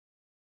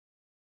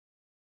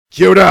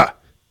Kyuta!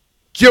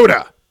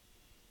 Kyuta!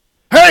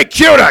 Hey,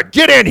 Kyuta,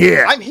 get in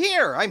here! I'm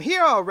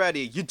here already!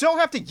 You don't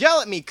have to yell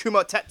at me,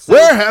 Kumotetsu!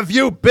 Where have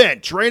you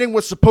been? Training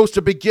was supposed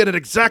to begin at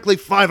exactly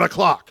 5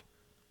 o'clock.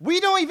 We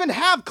don't even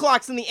have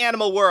clocks in the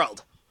animal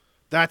world!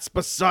 That's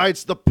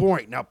besides the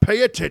point. Now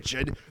pay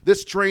attention.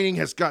 This training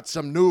has got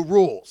some new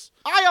rules.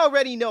 I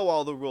already know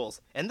all the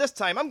rules, and this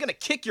time I'm gonna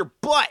kick your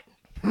butt!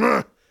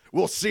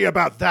 We'll see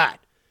about that.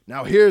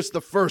 Now here's the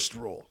first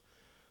rule.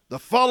 The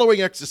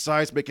following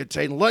exercise may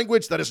contain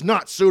language that is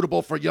not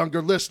suitable for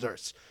younger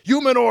listeners,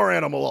 human or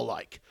animal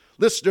alike.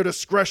 Listener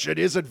discretion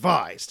is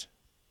advised.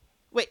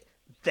 Wait,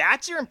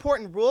 that's your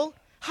important rule?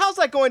 How's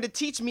that going to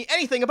teach me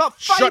anything about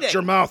fighting? Shut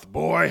your mouth,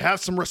 boy. Have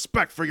some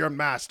respect for your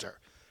master.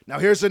 Now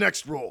here's the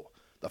next rule.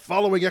 The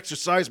following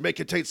exercise may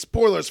contain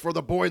spoilers for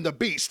The Boy and the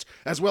Beast,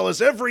 as well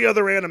as every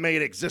other anime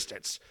in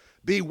existence.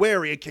 Be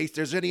wary in case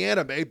there's any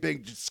anime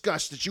being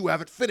discussed that you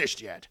haven't finished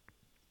yet.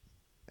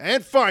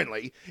 And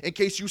finally, in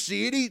case you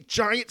see any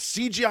giant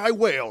CGI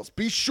whales,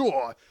 be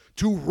sure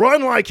to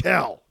run like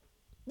hell.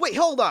 Wait,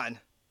 hold on.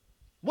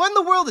 What in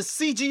the world is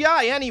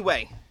CGI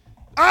anyway?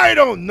 I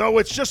don't know,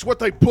 it's just what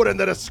they put in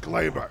the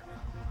disclaimer.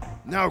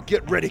 Now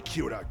get ready,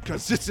 Kyuta,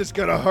 because this is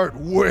gonna hurt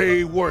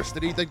way worse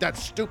than anything that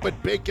stupid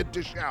pig can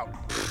dish out.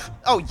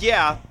 Oh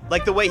yeah,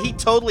 like the way he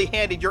totally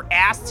handed your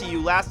ass to you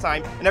last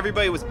time and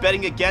everybody was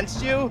betting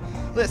against you?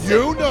 Listen,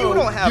 you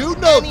don't have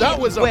any that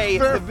was a way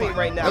fair of being fight.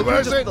 right now. And You're I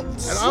just say- the and I'm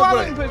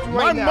swallowing gonna- bitch my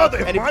right now. mother-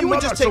 And if my you would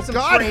mother, just take so some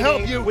God training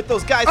help you. with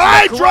those guys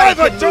I from the drive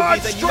Karate a Kid Dodge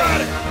movies, then you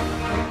might-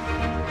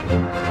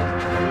 Stratus!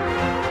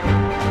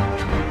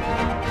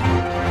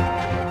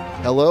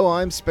 Hello,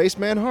 I'm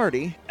Spaceman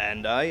Hardy,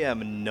 And I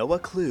am Noah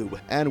Clue.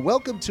 and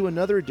welcome to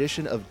another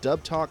edition of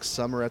Dub Talk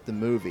Summer at the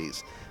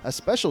Movies, a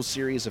special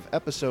series of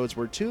episodes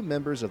where two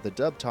members of the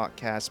Dub Talk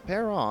cast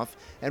pair off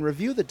and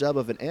review the dub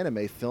of an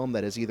anime film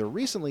that has either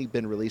recently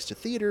been released to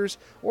theaters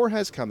or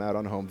has come out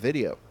on home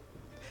video.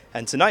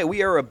 And tonight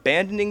we are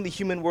abandoning the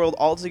human world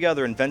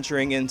altogether and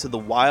venturing into the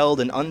wild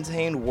and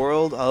untamed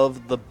world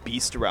of the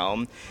beast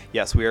realm.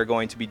 Yes, we are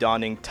going to be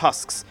donning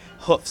tusks,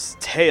 hoofs,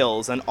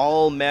 tails, and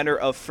all manner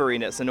of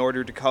furriness in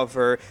order to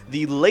cover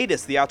the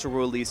latest theatrical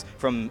release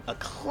from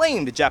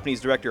acclaimed Japanese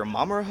director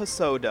Mamoru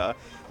Hosoda.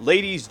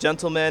 Ladies,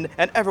 gentlemen,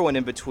 and everyone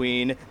in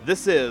between,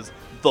 this is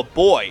The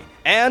Boy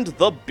and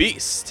the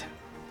Beast.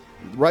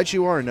 Right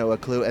you are, Noah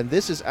Clue, and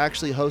this is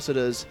actually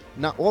Hosoda's,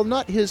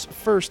 not his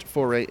first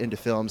foray into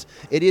films.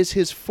 It is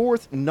his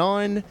fourth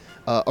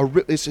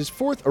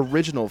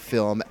original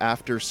film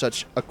after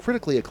such a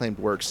critically acclaimed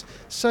works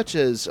such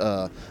as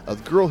A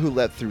Girl Who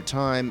Leapt Through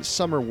Time,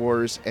 Summer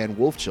Wars, and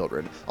Wolf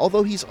Children,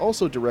 although he's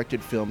also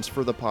directed films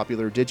for the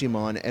popular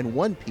Digimon and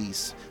One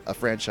Piece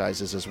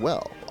franchises as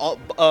well.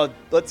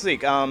 Let's see,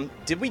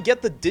 did we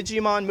get the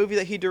Digimon movie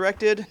that he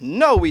directed?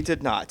 No, we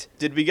did not.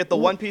 Did we get the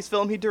One Piece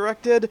film he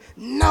directed?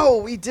 No,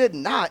 we did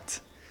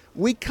not.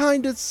 We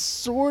kind of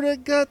sort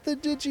of got the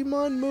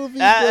Digimon movie,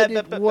 but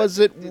it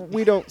wasn't.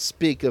 We don't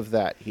speak of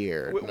that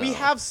here. We no.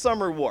 have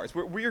Summer Wars.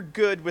 We're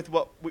good with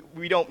what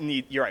we don't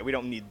need. You're right. We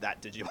don't need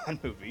that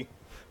Digimon movie.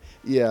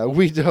 Yeah,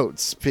 we don't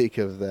speak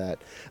of that.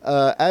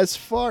 As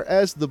far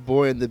as The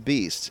Boy and the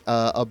Beast,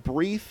 a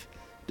brief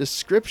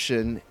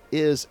description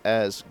is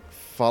as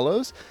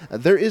follows.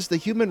 There is the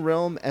human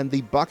realm and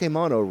the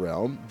Bakemono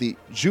realm, the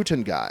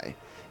Jutengai.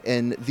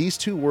 In these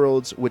two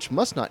worlds, which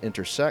must not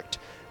intersect,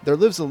 there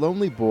lives a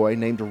lonely boy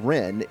named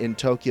Ren in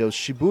Tokyo's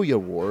Shibuya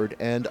ward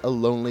and a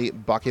lonely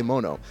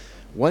Bakemono.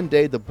 One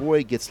day, the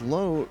boy gets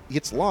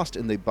lost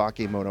in the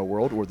Bakemono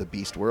world, or the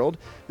Beast world,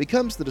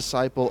 becomes the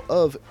disciple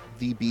of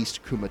the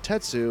Beast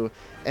Kumotetsu,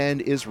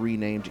 and is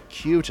renamed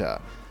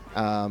Kyuta.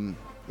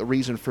 The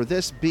reason for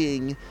this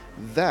being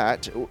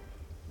that...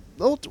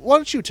 Well, why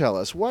don't you tell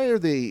us, what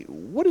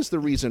is the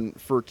reason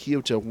for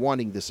Kyuta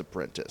wanting this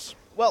apprentice?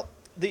 Well,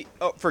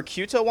 for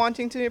Kyuta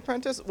wanting to be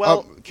apprentice?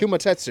 Well,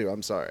 Kumotetsu,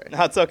 I'm sorry.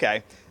 That's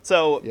okay.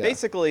 So Yeah.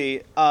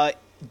 basically,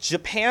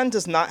 Japan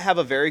does not have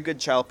a very good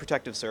child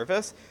protective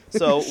service.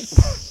 So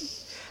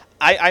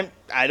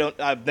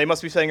they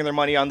must be spending their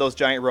money on those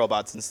giant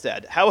robots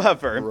instead.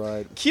 However,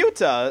 Right.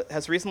 Kyuta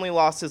has recently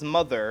lost his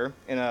mother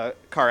in a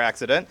car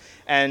accident,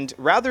 and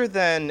rather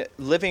than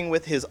living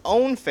with his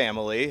own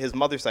family, his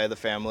mother's side of the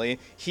family,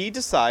 he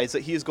decides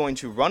that he is going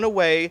to run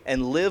away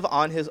and live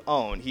on his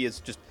own. He is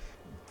just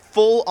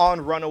full-on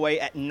runaway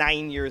at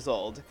 9 years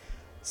old.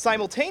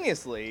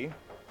 Simultaneously,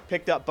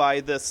 picked up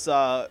by this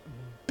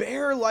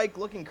bear-like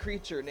looking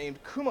creature named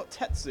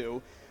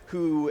Kumotetsu,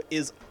 who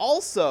is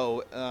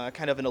also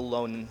kind of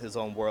alone in his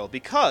own world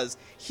because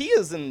he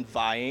is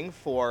vying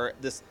for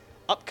this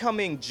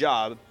upcoming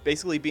job,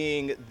 basically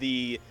being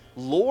the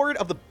Lord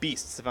of the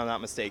Beasts, if I'm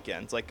not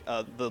mistaken. It's like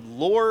the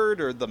Lord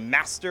or the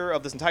Master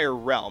of this entire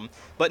realm.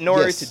 But in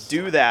order Yes. to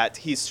do that,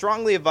 he's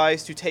strongly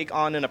advised to take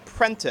on an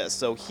apprentice,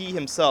 so he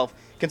himself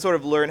can sort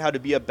of learn how to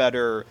be a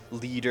better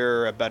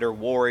leader, a better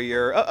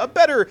warrior, a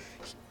better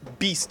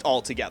beast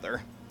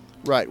altogether.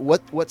 Right.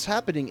 What's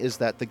happening is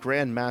that the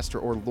Grand Master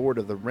or Lord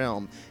of the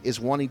Realm is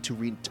wanting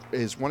to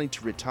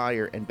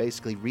retire and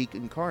basically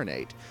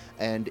reincarnate,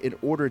 and in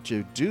order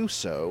to do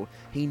so,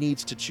 he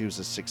needs to choose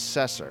a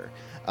successor.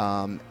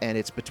 And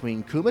it's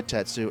between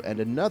Kumatetsu and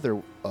another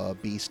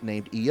beast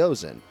named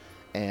Eozen,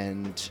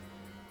 and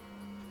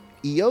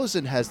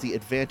Eozen has the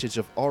advantage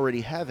of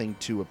already having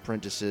 2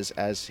 apprentices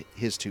as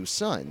his 2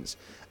 sons,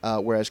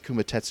 whereas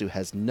Kumatetsu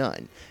has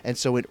none. And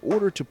so, in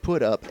order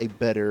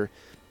to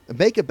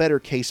make a better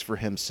case for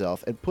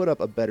himself and put up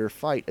a better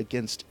fight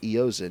against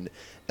Eozen,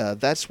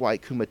 that's why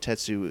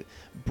Kumatetsu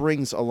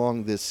brings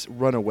along this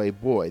runaway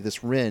boy,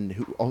 this Rin,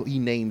 who he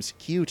names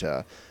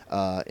Kyuta,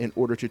 in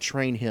order to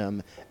train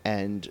him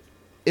and,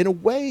 in a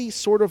way,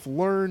 sort of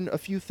learn a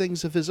few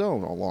things of his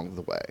own along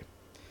the way.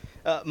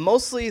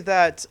 Mostly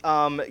that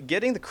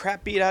getting the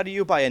crap beat out of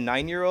you by a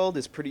 9-year-old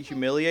is pretty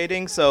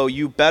humiliating, so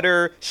you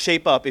better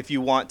shape up if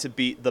you want to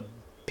beat the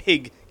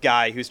pig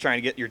guy who's trying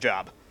to get your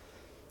job.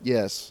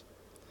 Yes.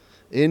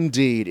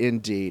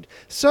 Indeed.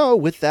 So,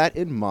 with that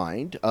in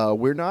mind,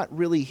 we're not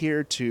really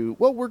here to...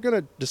 Well, we're going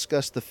to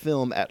discuss the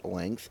film at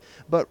length,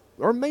 but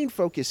our main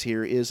focus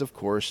here is, of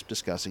course,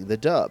 discussing the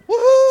dub.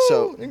 Woohoo!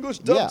 So, English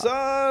dub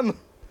time!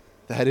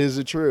 That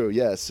is true,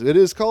 yes. It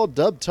is called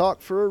Dub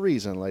Talk for a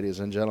reason, ladies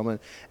and gentlemen.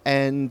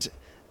 And,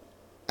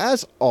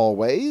 as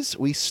always,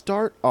 we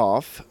start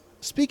off...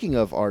 Speaking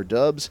of our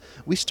dubs,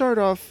 we start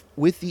off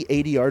with the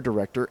ADR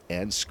director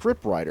and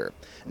scriptwriter.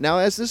 Now,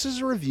 as this is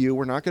a review,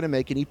 we're not going to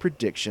make any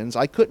predictions.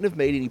 I couldn't have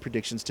made any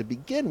predictions to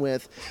begin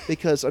with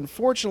because,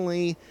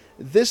 unfortunately,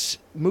 this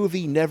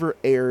movie never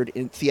aired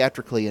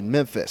theatrically in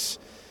Memphis.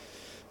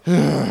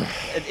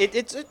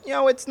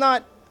 It's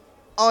not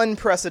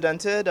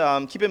unprecedented.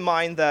 Keep in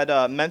mind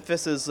that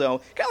Memphis is kind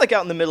of like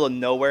out in the middle of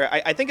nowhere.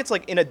 I think it's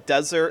like in a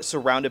desert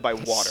surrounded by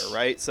water,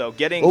 right? So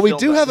getting we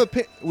do have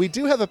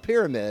a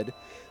pyramid.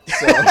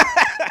 So,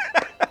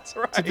 that's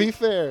right. To be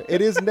fair,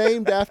 it is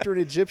named after an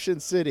Egyptian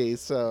city,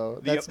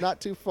 so that's not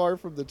too far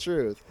from the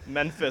truth.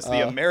 Memphis,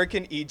 the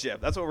American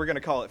Egypt. That's what we're going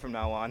to call it from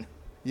now on.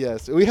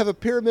 Yes, we have a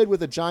pyramid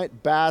with a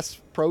giant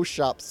Bass Pro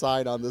Shop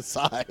sign on the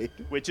side.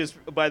 Which is,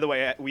 by the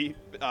way,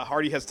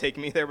 Hardy has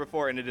taken me there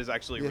before, and it is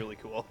actually really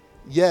cool.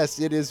 Yes,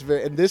 it is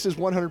and this is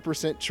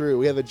 100% true.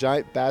 We have a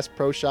giant Bass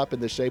Pro Shop in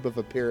the shape of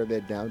a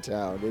pyramid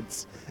downtown.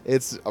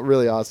 It's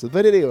really awesome.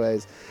 But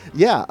anyways,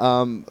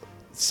 yeah.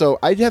 So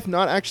I did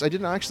not actually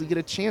get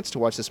a chance to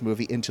watch this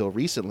movie until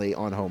recently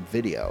on home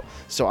video.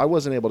 So I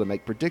wasn't able to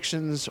make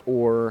predictions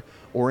or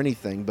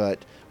anything.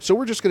 But so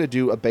we're just going to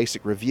do a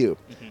basic review.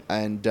 Mm-hmm.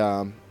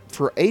 And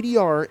for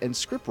ADR and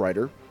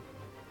scriptwriter,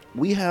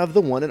 we have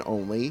the one and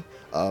only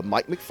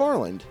Mike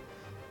McFarland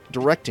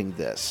directing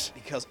this.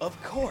 Because of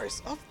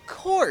course.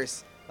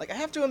 Like, I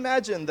have to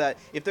imagine that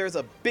if there's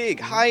a big,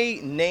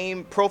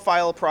 high-name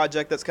profile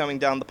project that's coming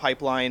down the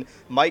pipeline,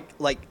 Mike,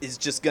 is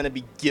just going to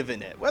be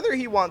given it. Whether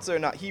he wants it or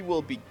not, he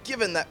will be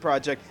given that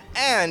project,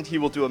 and he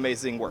will do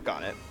amazing work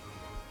on it.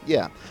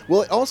 Yeah.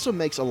 Well, it also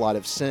makes a lot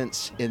of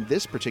sense in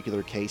this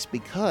particular case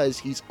because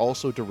he's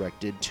also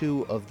directed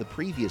 2 of the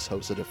previous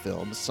Hosoda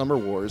films, Summer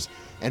Wars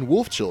and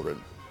Wolf Children.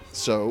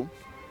 So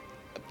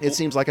it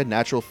seems like a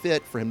natural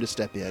fit for him to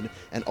step in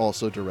and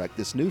also direct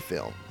this new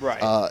film.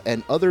 Right.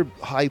 And other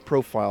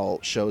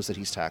high-profile shows that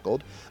he's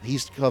tackled,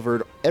 he's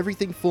covered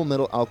everything Full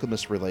Metal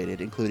Alchemist related,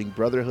 including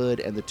Brotherhood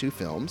and the 2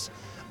 films.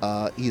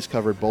 He's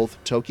covered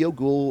both Tokyo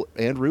Ghoul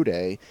and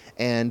Rude,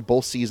 and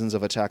both seasons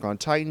of Attack on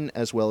Titan,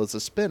 as well as the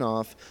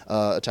spin-off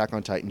Attack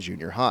on Titan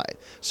Junior High.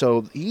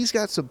 So he's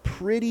got some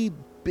pretty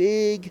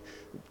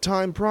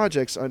big-time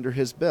projects under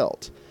his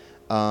belt.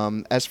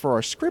 As for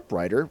our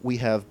scriptwriter, we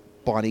have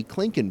Bonnie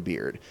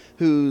Klinkenbeard,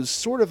 who's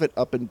sort of an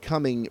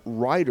up-and-coming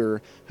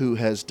writer who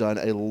has done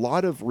a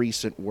lot of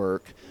recent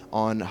work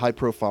on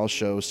high-profile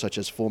shows such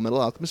as Full Metal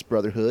Alchemist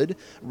Brotherhood,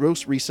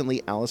 most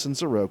recently Allison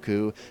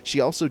Zoroku. She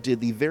also did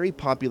the very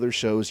popular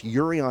shows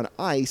Yuri on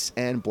Ice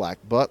and Black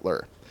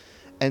Butler.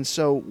 And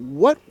so,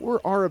 what were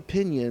our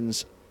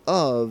opinions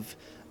of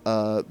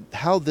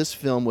how this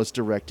film was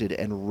directed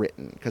and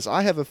written? Because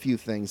I have a few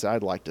things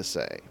I'd like to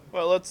say.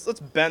 Well, let's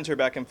banter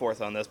back and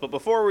forth on this. But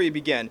before we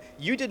begin,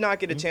 you did not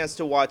get a chance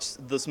to watch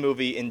this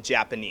movie in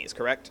Japanese,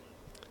 correct?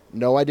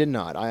 No, I did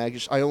not.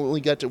 I only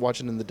got to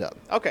watch it in the dub.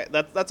 Okay,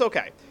 that's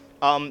okay.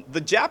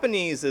 The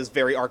Japanese is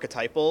very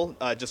archetypal,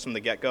 just from the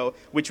get-go,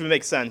 which would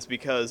make sense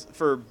because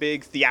for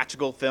big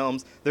theatrical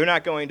films, they're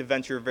not going to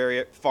venture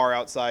very far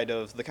outside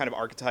of the kind of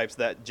archetypes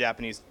that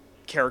Japanese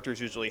characters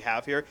usually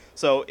have here.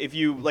 So if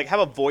you have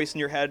a voice in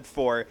your head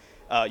for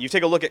you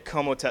take a look at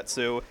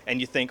Komotetsu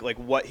and you think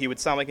what he would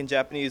sound like in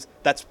Japanese,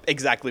 that's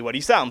exactly what he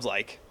sounds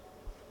like.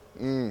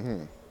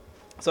 Mm-hmm.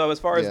 So as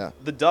far as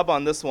the dub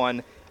on this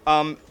one,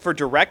 for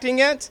directing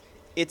it,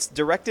 it's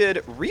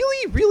directed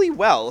really, really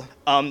well.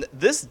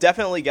 This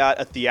definitely got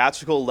a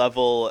theatrical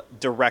level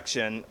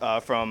direction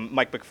from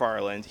Mike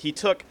McFarland. He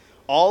took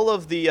all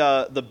of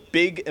the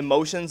big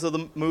emotions of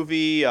the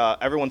movie,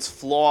 everyone's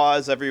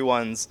flaws,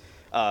 everyone's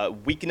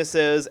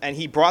weaknesses, and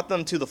he brought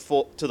them to the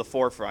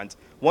forefront.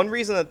 One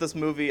reason that this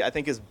movie I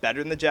think is better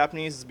than the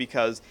Japanese is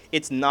because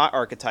it's not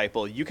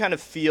archetypal. You kind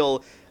of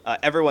feel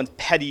everyone's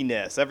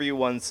pettiness,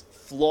 everyone's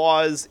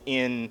flaws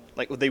in,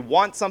 like, they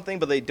want something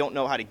but they don't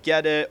know how to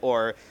get it,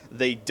 or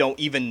they don't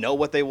even know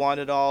what they want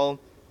at all.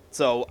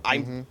 So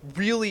I'm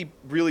really,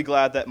 really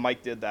glad that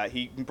Mike did that.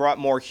 He brought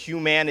more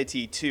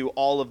humanity to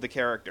all of the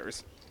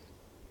characters.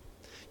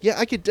 Yeah,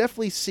 I could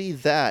definitely see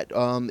that.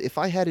 If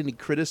I had any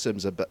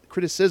criticisms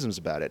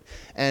about it,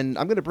 and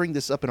I'm going to bring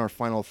this up in our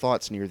final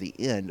thoughts near the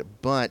end,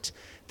 but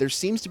there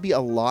seems to be a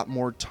lot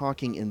more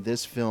talking in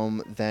this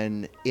film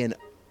than in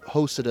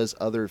Hosoda's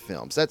other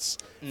films. That's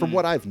from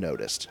what I've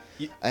noticed.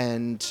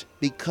 And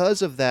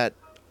because of that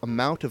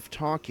amount of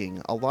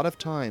talking, a lot of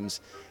times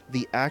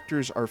the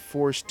actors are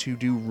forced to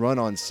do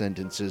run-on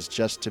sentences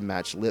just to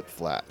match lip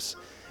flaps.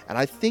 And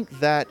I think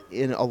that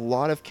in a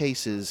lot of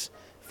cases,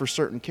 for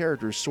certain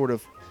characters, sort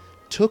of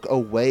took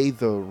away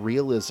the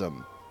realism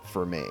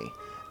for me.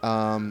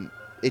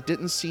 It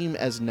didn't seem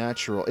as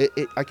natural.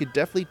 I could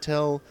definitely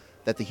tell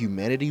that the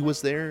humanity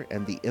was there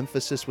and the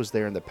emphasis was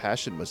there and the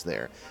passion was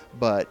there,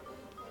 but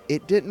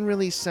it didn't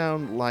really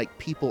sound like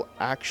people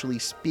actually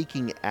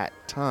speaking at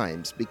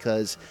times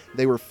because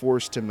they were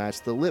forced to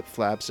match the lip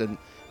flaps, and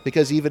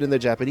because even in the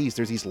Japanese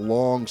there's these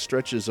long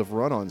stretches of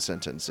run-on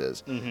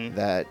sentences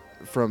that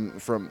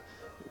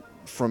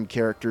from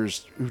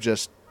characters who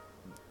just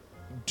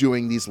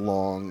doing these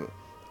long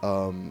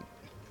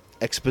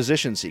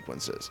exposition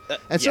sequences.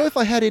 And so if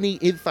I had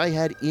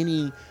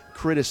any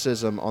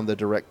criticism on the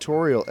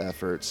directorial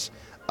efforts,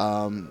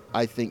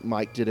 I think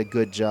Mike did a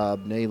good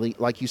job nailing,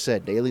 like you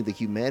said, nailing the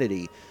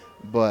humanity,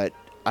 but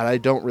I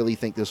don't really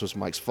think this was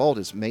Mike's fault.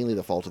 It's mainly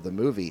the fault of the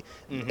movie.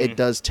 It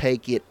does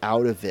take it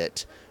out of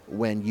it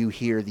when you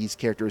hear these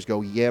characters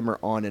go yammer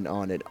on and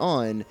on and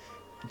on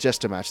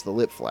just to match the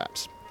lip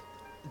flaps.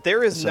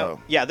 There's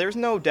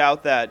no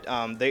doubt that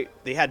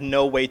they had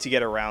no way to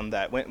get around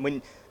that.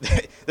 When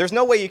there's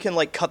no way you can,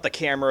 like, cut the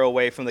camera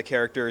away from the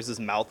characters'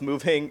 mouth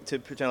moving to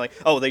pretend like,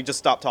 oh, they just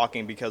stopped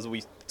talking because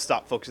we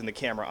stopped focusing the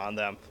camera on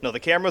them. No, the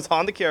camera's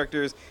on the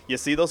characters. You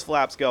see those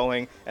flaps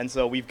going, and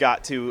so we've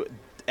got to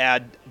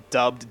add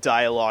dubbed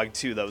dialogue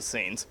to those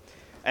scenes.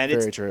 And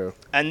Very true.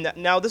 And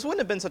now this wouldn't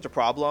have been such a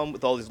problem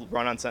with all these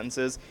run-on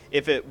sentences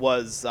if it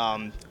was,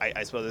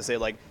 I suppose they say,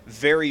 like,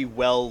 very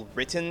well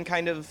written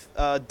kind of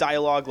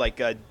dialogue. Like,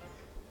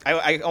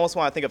 I almost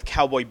want to think of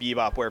Cowboy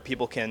Bebop, where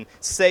people can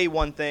say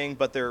one thing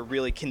but they're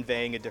really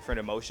conveying a different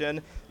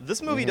emotion.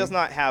 This movie does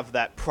not have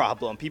that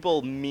problem.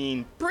 People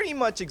mean pretty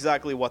much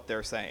exactly what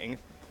they're saying,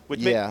 which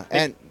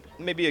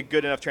may be a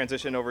good enough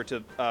transition over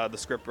to the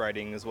script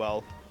writing as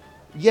well.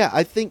 Yeah,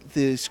 I think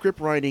the script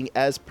writing,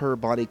 as per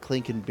Bonnie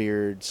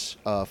Klinkenbeard's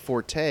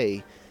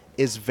forte,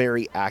 is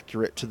very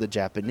accurate to the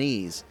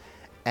Japanese.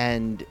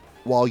 And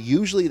while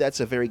usually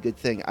that's a very good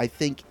thing, I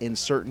think in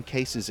certain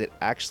cases it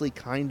actually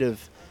kind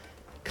of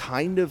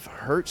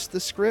hurts the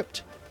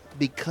script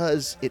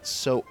because it's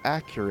so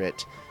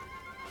accurate.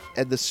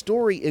 And the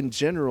story in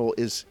general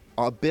is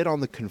a bit on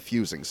the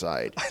confusing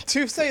side.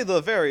 To say the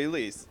very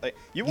least. Like,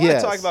 you want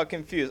to talk about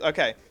confused.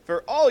 Okay,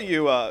 for all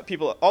you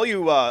people, all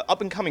you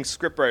up-and-coming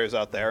scriptwriters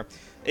out there,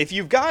 if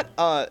you've got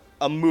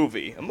a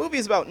movie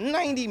is about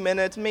 90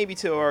 minutes, maybe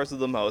 2 hours at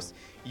the most,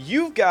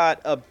 you've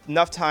got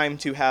enough time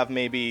to have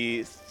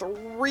maybe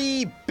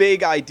 3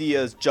 big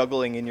ideas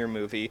juggling in your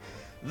movie.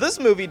 This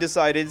movie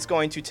decided it's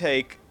going to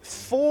take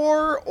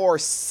 4 or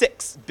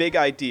 6 big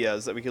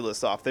ideas that we could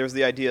list off. There's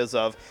the ideas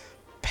of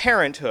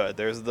parenthood.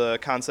 There's the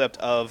concept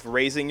of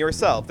raising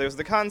yourself. There's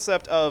the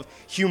concept of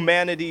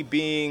humanity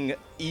being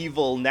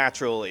evil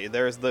naturally.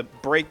 There's the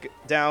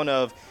breakdown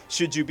of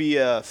should you be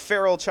a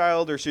feral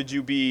child or should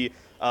you be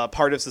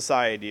part of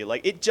society.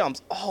 Like, it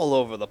jumps all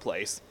over the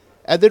place.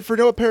 And then for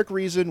no apparent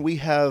reason, we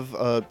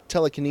have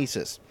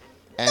telekinesis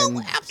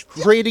and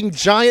creating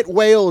giant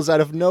whales out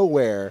of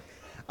nowhere.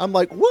 I'm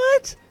like,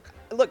 what?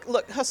 Look,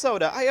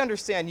 Hosoda, I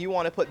understand you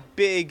want to put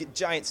big,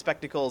 giant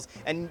spectacles,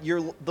 and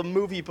the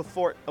movie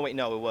before... Oh, wait,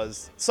 no, it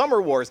was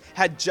Summer Wars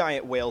had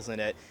giant whales in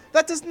it.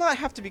 That does not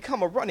have to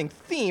become a running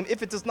theme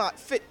if it does not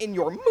fit in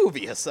your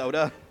movie,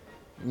 Hosoda.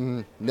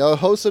 No,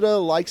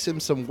 Hosoda likes him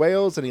some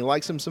whales, and he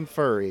likes him some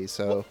furries,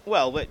 so...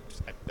 Well, but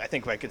I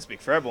think I can speak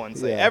for everyone and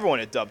say everyone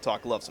at Dub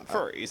Talk loves some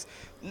furries.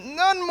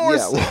 None more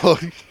so...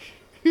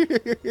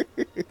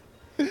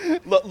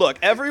 Look,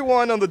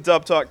 everyone on the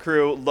Dub Talk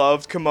crew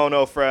loved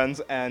Kimono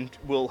Friends and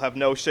will have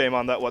no shame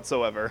on that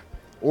whatsoever.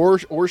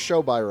 Or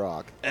Show by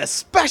Rock.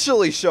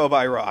 Especially Show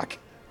by Rock.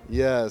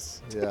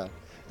 Yes, yeah.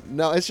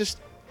 No, it's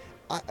just...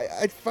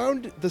 I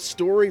found the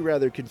story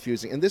rather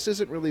confusing. And this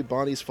isn't really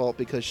Bonnie's fault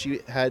because she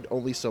had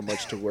only so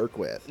much to work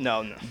with.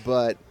 No.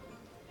 But,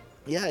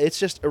 yeah, it's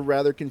just a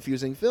rather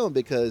confusing film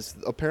because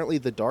apparently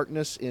the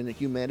darkness in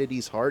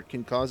humanity's heart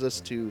can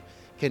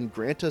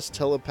grant us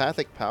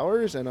telepathic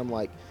powers. And I'm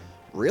like...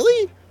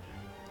 Really?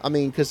 I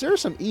mean, because there are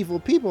some evil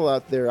people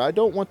out there. I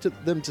don't want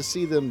them to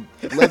see them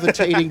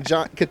levitating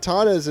giant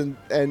katanas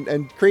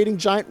and creating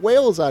giant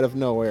whales out of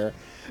nowhere.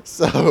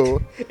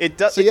 So it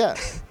does. So yeah,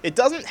 it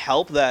doesn't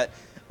help that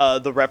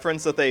the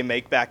reference that they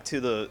make back to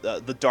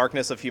the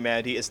darkness of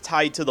humanity is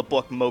tied to the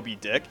book Moby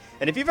Dick.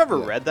 And if you've ever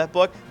read that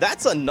book,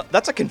 that's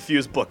a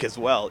confused book as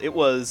well. It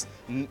was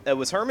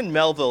Herman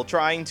Melville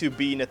trying to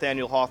be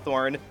Nathaniel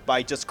Hawthorne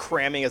by just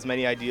cramming as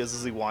many ideas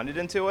as he wanted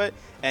into it,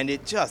 and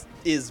it just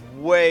is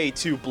way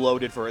too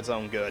bloated for its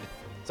own good.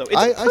 So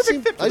it's a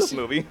perfect fit for this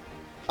movie.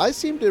 I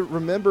seem to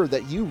remember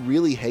that you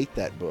really hate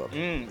that book.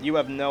 You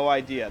have no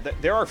idea.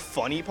 There are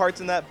funny parts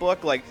in that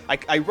book. Like,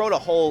 I wrote a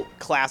whole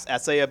class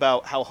essay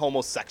about how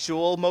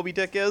homosexual Moby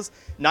Dick is.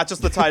 Not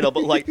just the title,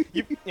 but like,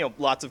 you know,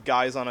 lots of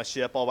guys on a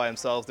ship all by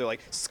themselves. They're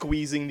like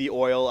squeezing the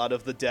oil out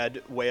of the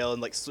dead whale,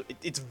 and like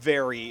it's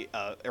very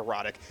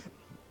erotic.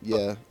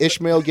 Yeah,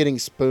 Ishmael getting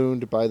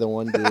spooned by the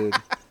one dude.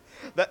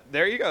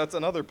 There you go. That's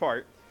another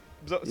part.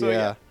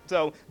 So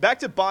So back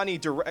to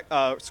Bonnie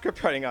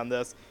script writing on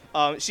this.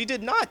 She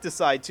did not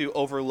decide to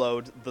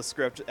overload the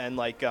script and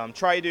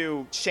try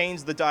to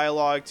change the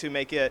dialogue to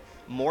make it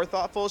more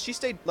thoughtful. She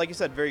stayed, like you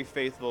said, very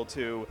faithful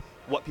to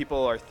what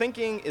people are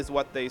thinking is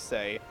what they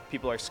say.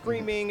 People are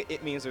screaming,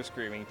 it means they're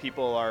screaming.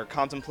 People are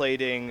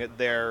contemplating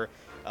their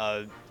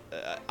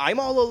I'm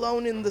all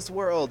alone in this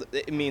world.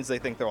 It means they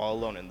think they're all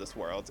alone in this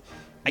world.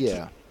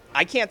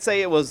 I can't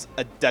say it was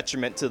a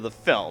detriment to the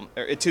film,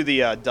 or to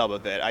the dub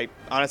of it. I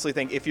honestly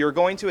think if you're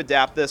going to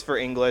adapt this for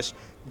English,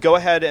 go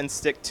ahead and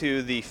stick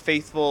to the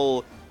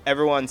faithful,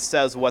 everyone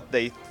says what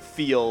they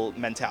feel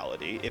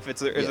mentality. If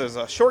there's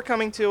a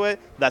shortcoming to it,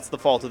 that's the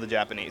fault of the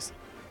Japanese.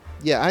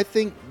 Yeah, I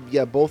think,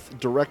 both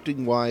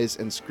directing-wise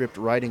and script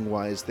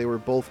writing-wise, they were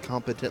both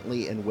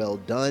competently and well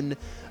done.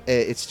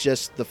 It's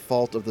just the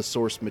fault of the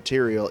source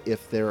material,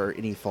 if there are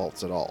any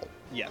faults at all.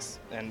 Yes,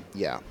 and...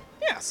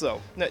 Yeah,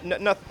 so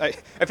I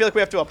feel like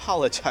we have to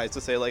apologize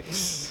to say, like,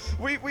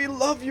 we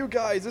love you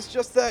guys. It's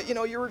just that, you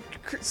know, you're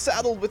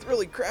saddled with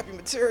really crappy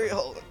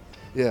material.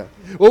 Yeah.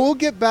 Well, we'll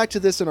get back to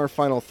this in our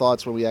final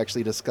thoughts when we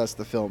actually discuss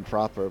the film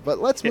proper. But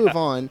let's move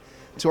on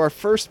to our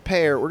first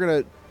pair. We're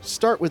going to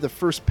start with the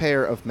first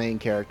pair of main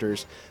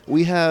characters.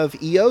 We have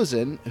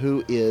Eozen,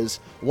 who is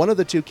one of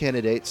the two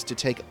candidates to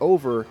take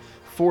over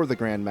for the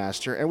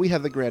Grandmaster, and we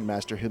have the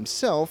Grandmaster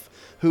himself,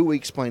 who we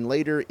explain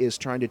later is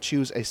trying to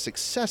choose a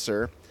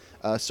successor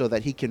so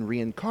that he can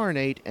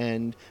reincarnate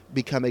and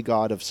become a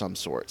god of some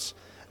sorts.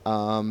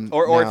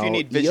 Or if you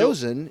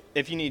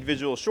need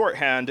visual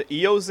shorthand,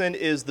 Eozen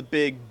is the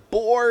big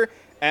boar,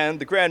 and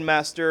the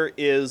Grandmaster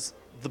is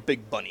the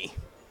big bunny.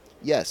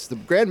 Yes, the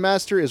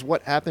Grandmaster is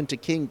what happened to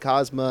King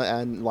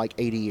Cosma in like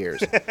 80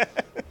 years.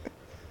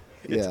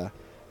 Yeah.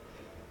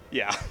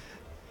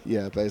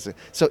 Yeah,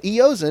 basically. So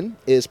Eozen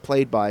is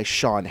played by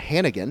Sean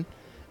Hannigan.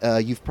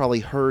 You've probably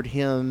heard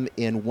him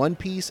in One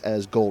Piece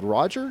as Gold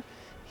Roger.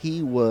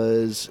 He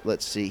was,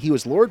 he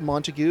was Lord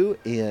Montagu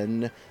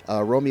in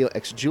Romeo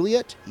x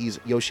Juliet. He's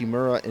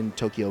Yoshimura in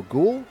Tokyo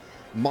Ghoul,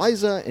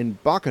 Maiza in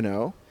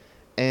Baccano,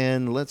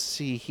 and let's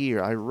see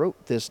here. I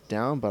wrote this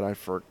down, but I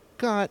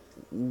forgot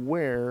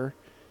where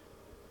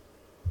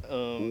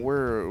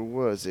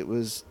was it?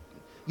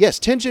 Yes,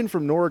 Tenjin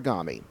from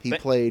Noragami. He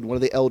played one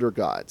of the Elder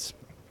Gods.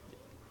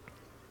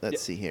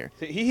 Let's see here.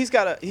 He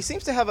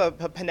seems to have a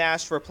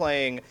panache for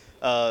playing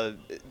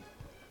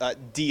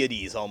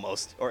deities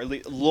almost, or at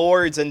least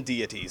lords and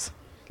deities.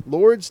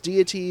 Lords,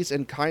 deities,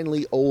 and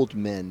kindly old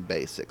men,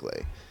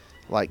 basically.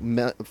 Like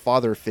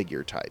father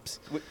figure types.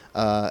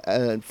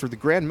 And for the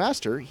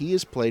Grandmaster, he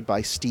is played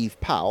by Steve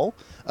Powell.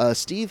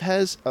 Steve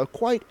has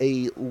quite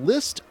a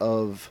list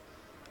of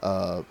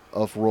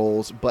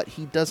roles, but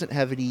he doesn't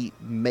have any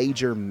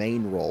major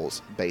main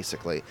roles,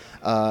 basically.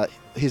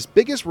 His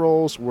biggest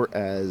roles were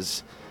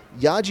as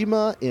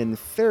Yajima in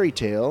Fairy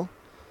Tail.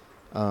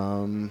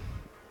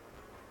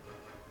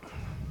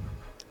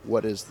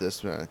 What is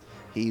this?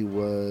 He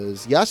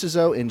was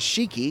Yasuzo in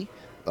Shiki.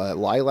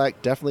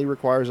 Lilac definitely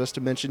requires us to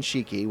mention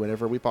Shiki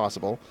whenever we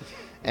possible.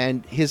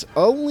 And his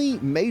only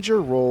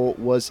major role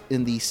was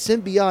in the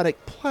symbiotic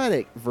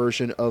planet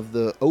version of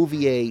the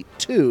OVA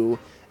 2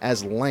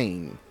 as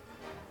Lane.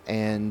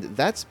 And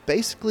that's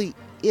basically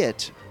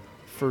it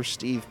for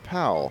Steve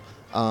Powell.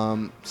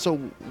 So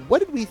what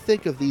did we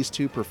think of these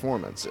two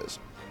performances?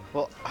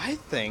 Well, I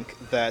think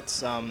that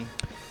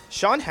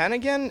Sean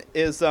Hannigan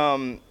is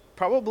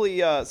probably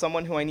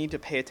someone who I need to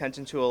pay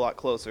attention to a lot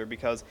closer,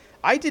 because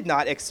I did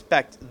not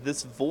expect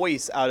this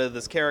voice out of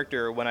this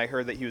character when I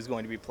heard that he was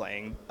going to be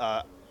playing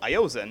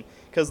Eozen,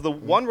 because the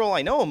one role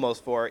I know him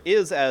most for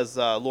is as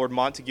Lord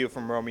Montagu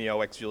from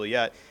Romeo x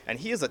Juliet, and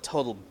he is a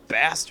total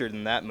bastard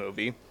in that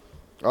movie.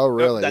 Oh,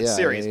 really? That's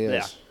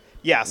serious.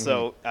 Yeah.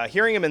 So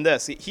hearing him in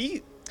this,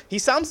 he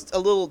sounds a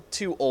little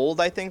too old,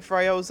 I think, for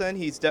Eozen.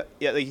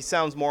 He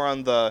sounds more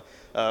on the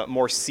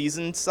more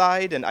seasoned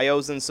side, and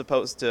Eozen's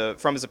supposed to,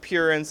 from his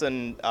appearance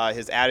and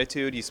his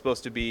attitude, he's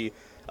supposed to be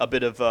a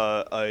bit of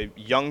a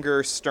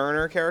younger,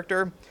 sterner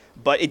character.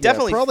 But it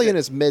definitely probably in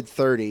his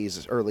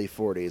mid-30s, early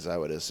 40s, I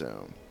would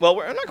assume. Well,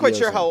 I'm not quite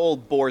sure how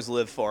old boars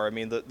live for. I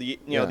mean, the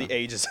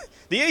ages,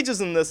 the ages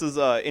in this is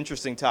an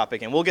interesting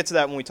topic, and we'll get to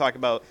that when we talk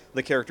about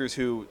the characters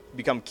who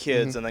become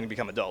kids and then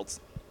become adults.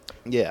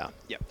 Yeah.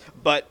 Yeah,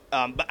 but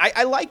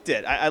I liked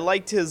it. I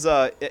liked his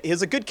a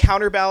good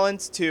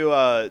counterbalance to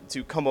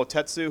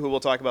Komotetsu, who we'll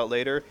talk about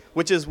later,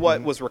 which is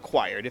what was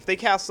required. If they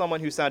cast someone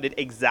who sounded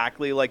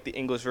exactly like the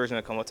English version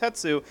of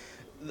Komotetsu,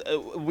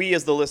 we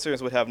as the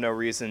listeners would have no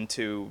reason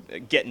to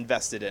get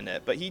invested in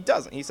it. But he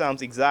doesn't. He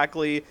sounds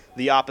exactly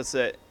the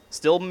opposite.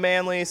 Still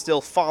manly,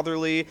 still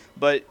fatherly,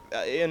 but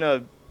in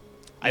a,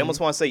 I almost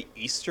want to say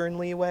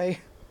Easternly way.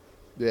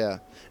 Yeah.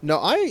 No,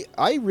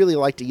 I really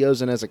liked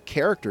Eosin as a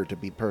character, to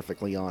be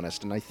perfectly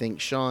honest, and I think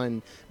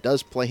Sean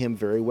does play him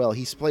very well.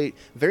 He's played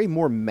very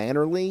more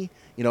mannerly,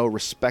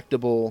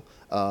 respectable.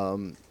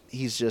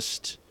 He's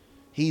the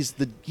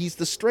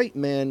straight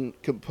man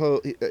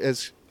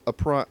as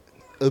a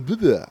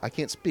I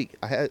can't speak.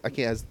 I can't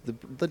as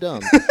the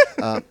dumb.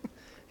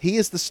 He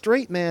is the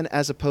straight man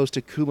as opposed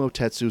to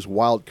Kumotetsu's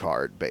wild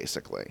card,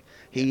 basically.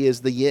 He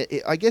is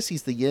I guess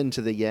he's the yin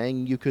to the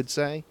yang, you could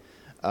say.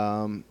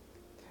 And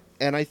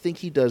I think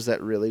he does that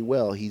really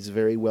well. He's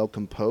very well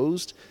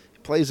composed,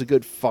 plays a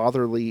good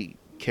fatherly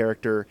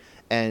character,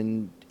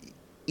 and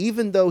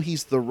even though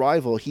he's the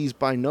rival, he's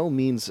by no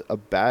means a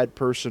bad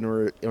person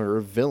or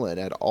a villain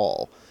at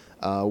all.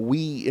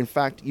 In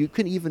fact, you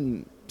can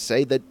even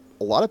say that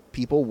a lot of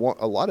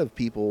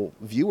people,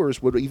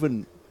 viewers, would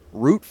even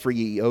root for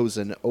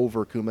Eosin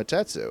over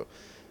Kumotetsu.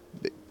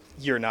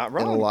 You're not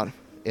wrong.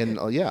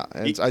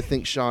 I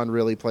think Sean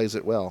really plays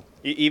it well.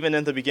 Even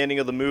in the beginning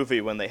of the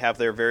movie, when they have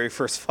their very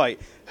first fight,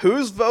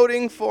 who's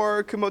voting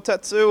for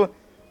Kumotetsu?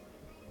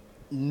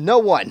 No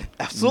one.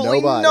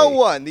 Absolutely Nobody. No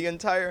one. The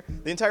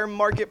entire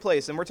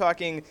marketplace, and we're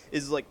talking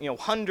is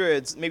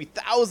hundreds, maybe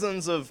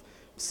thousands of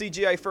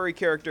CGI furry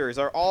characters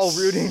are all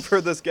rooting for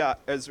this guy,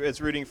 as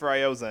rooting for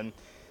Eosin.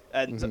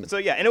 And so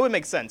yeah, and it would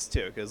make sense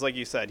too, because like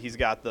you said, he's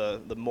got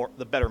the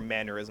better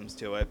mannerisms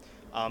to it.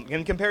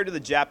 And compared to the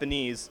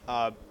Japanese,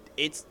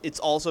 it's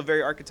also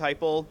very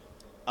archetypal.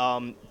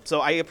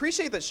 So I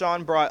appreciate that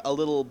Sean brought a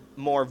little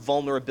more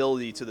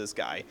vulnerability to this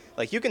guy.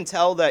 Like, you can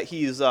tell that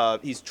he's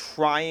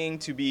trying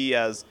to be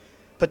as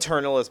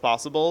paternal as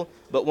possible,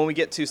 but when we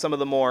get to some of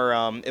the more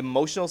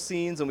emotional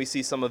scenes and we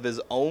see some of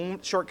his own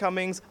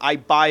shortcomings, I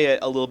buy it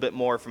a little bit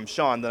more from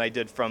Sean than I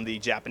did from the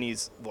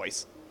Japanese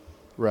voice.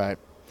 Right.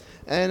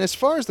 And as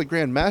far as the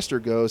Grand Master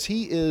goes,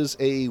 he is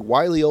a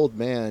wily old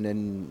man,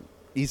 and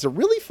he's a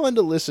really fun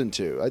to listen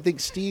to. I think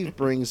Steve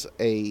brings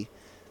a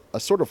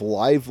sort of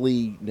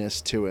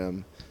liveliness to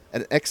him,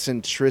 an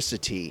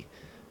eccentricity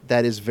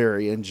that is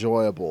very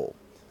enjoyable.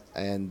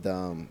 And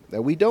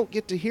we don't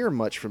get to hear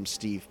much from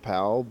Steve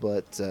Powell,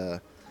 but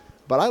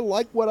I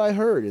like what I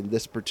heard in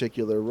this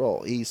particular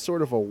role. He's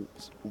sort of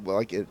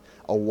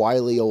a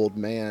wily old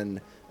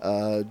man,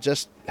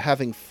 just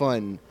having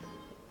fun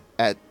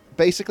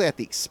basically at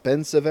the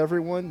expense of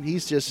everyone.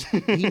 He's just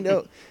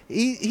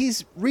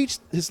he's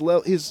reached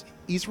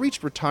he's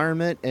reached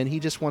retirement, and he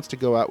just wants to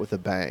go out with a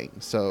bang.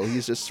 So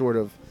he's just sort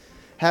of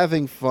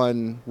having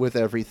fun with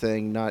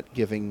everything, not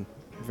giving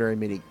very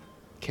many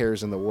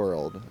cares in the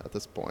world at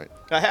this point.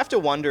 I have to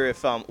wonder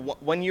if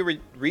when you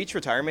reach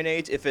retirement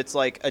age, if it's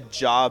like a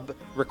job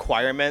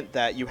requirement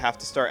that you have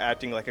to start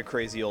acting like a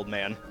crazy old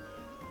man.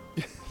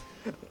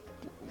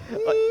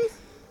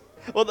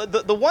 Well,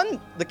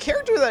 the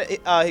character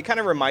that he kind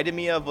of reminded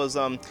me of was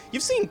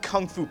you've seen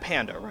Kung Fu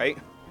Panda, right?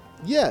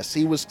 Yes,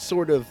 he was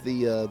sort of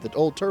the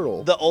old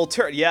turtle. The old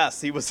turtle,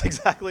 yes, he was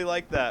exactly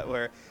like that.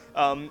 Where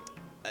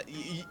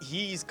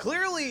he's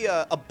clearly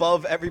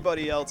above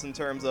everybody else in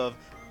terms of,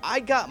 I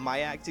got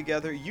my act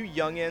together. You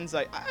youngins,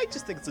 I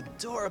just think it's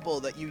adorable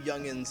that you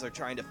youngins are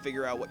trying to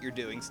figure out what you're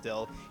doing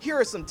still. Here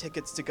are some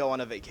tickets to go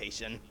on a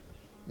vacation.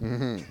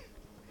 Mm-hmm.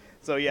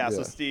 So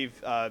so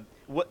Steve,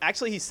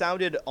 actually he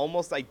sounded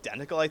almost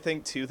identical, I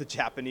think, to the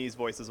Japanese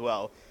voice as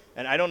well.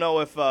 And I don't know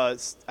if I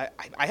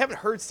haven't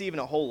heard Steve in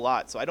a whole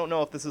lot, so I don't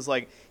know if this is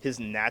like his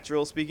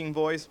natural speaking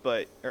voice,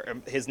 or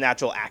his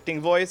natural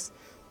acting voice.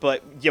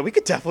 But yeah, we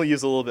could definitely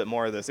use a little bit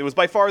more of this. It was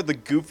by far the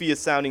goofiest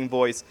sounding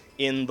voice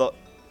in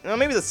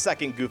maybe the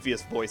second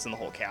goofiest voice in the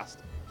whole cast.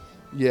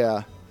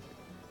 Yeah,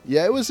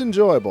 it was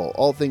enjoyable,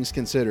 all things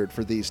considered,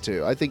 for these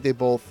two. I think they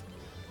both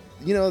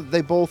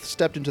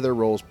stepped into their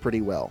roles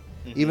pretty well.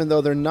 Mm-hmm. Even though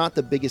they're not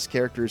the biggest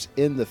characters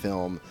in the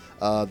film,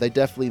 they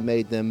definitely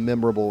made them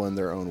memorable in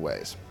their own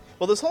ways.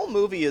 Well, this whole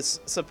movie is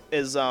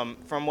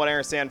from what I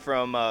understand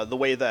from the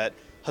way that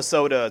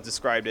Hosoda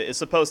described it, is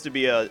supposed to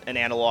be an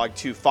analog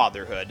to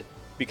fatherhood,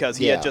 because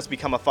he had just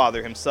become a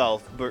father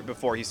himself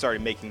before he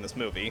started making this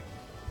movie.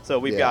 So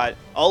we've got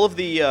all of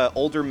the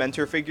older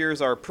mentor figures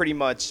are pretty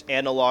much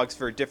analogs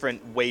for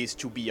different ways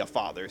to be a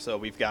father. So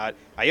we've got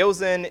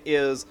Eosin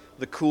is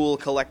the cool,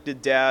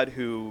 collected dad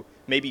who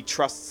maybe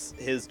trusts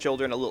his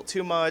children a little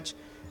too much,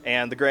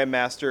 and the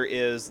Grandmaster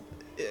is,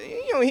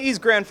 he's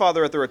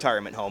grandfather at the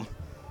retirement home.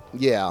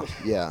 Yeah.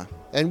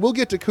 And we'll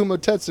get to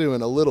Kumotetsu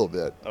in a little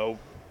bit. Oh,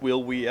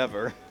 will we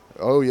ever?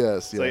 Oh,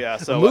 yes. Yeah.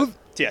 So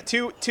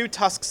two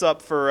tusks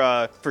up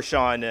for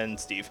Sean and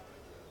Steve.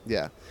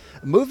 Yeah.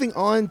 Moving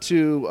on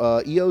to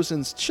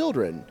Eosin's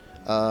children,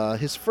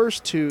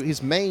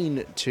 His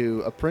main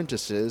two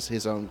apprentices,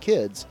 his own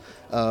kids,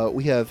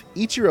 we have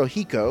Ichiro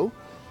Hiko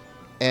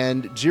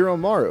and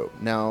Jiromaru.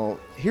 Now,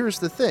 here's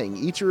the thing.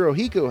 Ichiro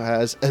Hiko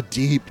has a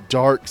deep,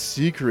 dark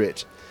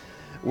secret.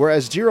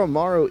 Whereas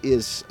Jiromaru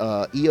is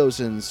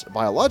Eozen's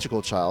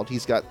biological child.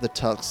 He's got the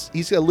tusks.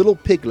 He's got a little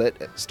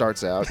piglet,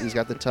 starts out. He's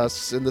got the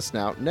tusks in the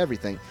snout and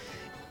everything.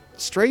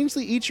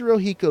 Strangely,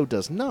 Ichiro Hiko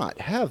does not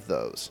have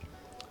those.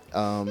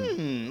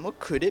 What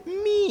could it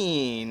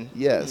mean?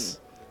 Yes.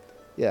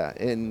 Yeah,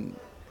 and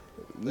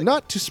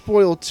not to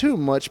spoil too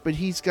much, but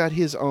he's got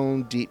his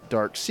own deep,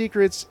 dark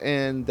secrets,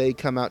 and they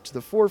come out to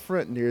the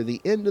forefront near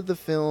the end of the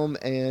film,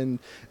 and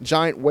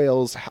giant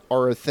whales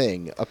are a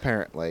thing,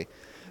 apparently.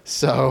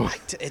 So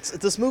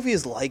This movie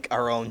is like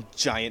our own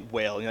giant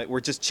whale. You know, we're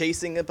just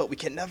chasing it, but we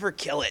can never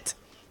kill it.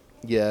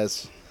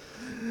 yes.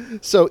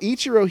 So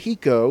Ichiro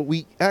Hiko,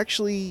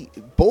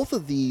 both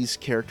of these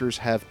characters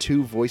have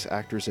two voice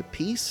actors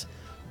apiece,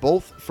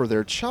 both for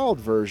their child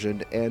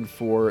version and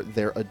for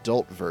their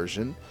adult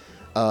version.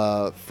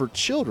 For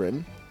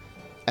children,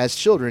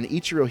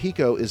 Ichiro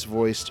Hiko is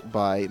voiced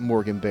by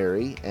Morgan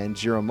Berry, and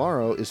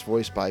Jiromaru is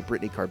voiced by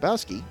Brittany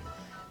Karbowski.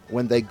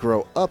 When they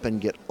grow up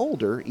and get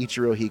older,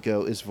 Ichiro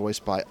Hiko is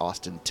voiced by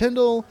Austin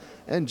Tyndall,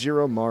 and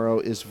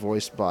Jiromaru is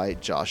voiced by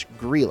Josh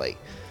Greeley.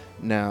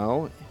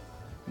 Now,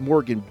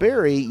 Morgan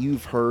Berry,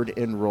 you've heard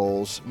in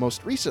roles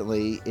most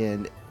recently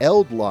in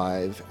Eld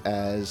Live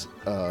as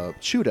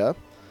Chuda.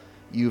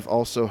 You've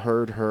also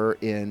heard her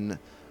in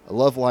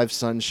Love Live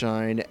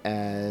Sunshine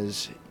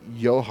as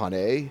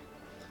Yohane.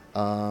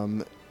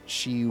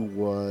 She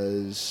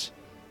was,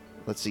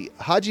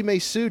 Hajime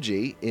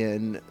Suji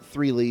in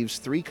Three Leaves,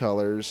 Three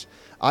Colors,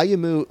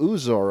 Ayumu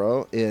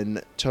Uzoro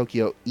in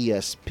Tokyo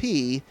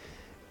ESP,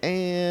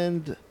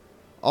 and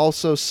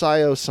also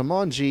Sayo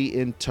Samonji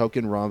in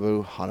Token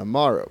Rambu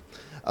Hanamaru.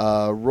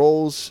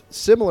 Roles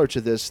similar to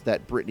this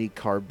that Brittany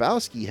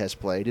Karbowski has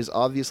played is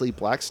obviously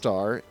Black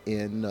Star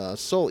in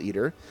Soul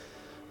Eater.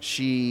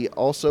 She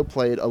also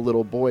played a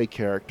little boy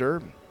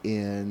character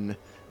in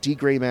D.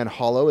 Gray Man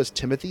Hollow as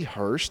Timothy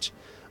Hurst.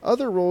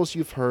 Other roles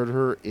you've heard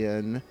her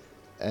in,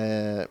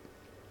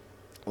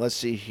 let's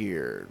see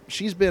here.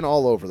 She's been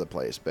all over the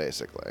place,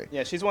 basically.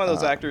 Yeah, she's one of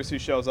those actors who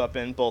shows up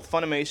in both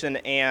Funimation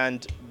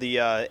and the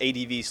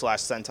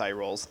ADV/Sentai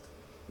roles.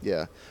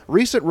 Yeah.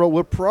 Recent role,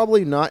 we're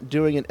probably not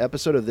doing an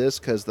episode of this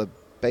because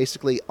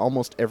basically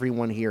almost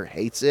everyone here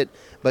hates it,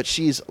 but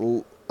she's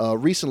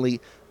recently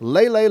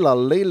Lele La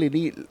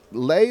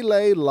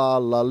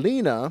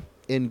Lalina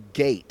in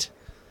Gate.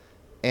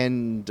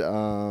 And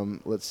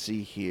let's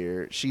see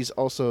here. She's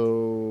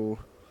also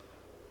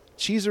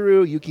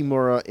Chizuru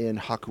Yukimura in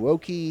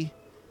Hakuoki,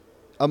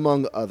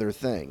 among other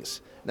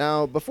things.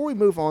 Now, before we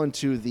move on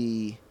to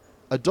the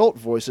adult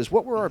voices,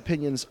 what were our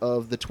opinions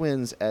of the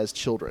twins as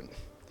children?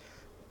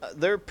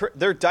 They're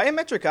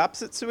diametric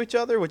opposites to each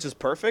other, which is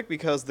perfect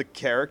because the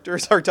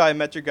characters are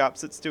diametric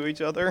opposites to each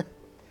other.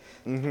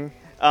 Mm-hmm.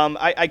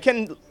 I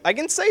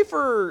can say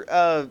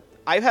for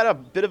I've had a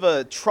bit of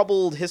a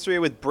troubled history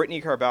with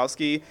Brittany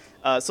Karbowski,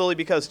 solely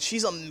because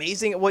she's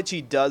amazing at what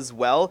she does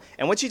well,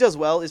 and what she does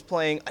well is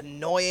playing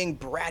annoying,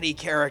 bratty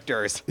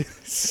characters,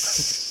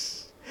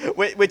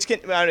 which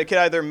can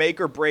either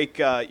make or break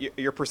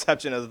your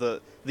perception of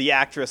the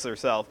actress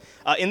herself.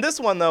 In this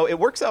one, though, it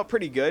works out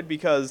pretty good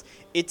because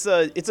it's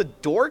a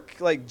dork.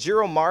 Like,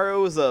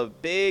 Jiromaru is a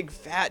big,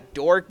 fat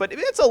dork, but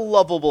it's a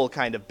lovable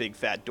kind of big,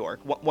 fat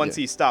dork once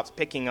he stops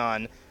picking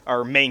on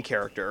our main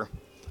character.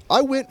 I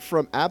went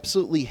from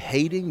absolutely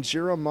hating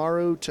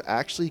Jiromaru to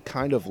actually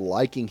kind of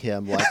liking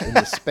him, like in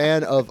the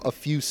span of a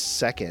few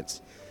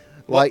seconds.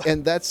 Like,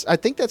 and I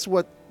think that's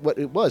what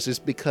it was, is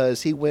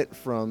because he went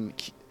from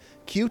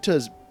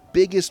Kyuta's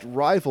biggest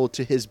rival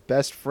to his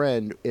best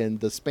friend in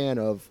the span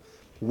of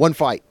one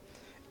fight.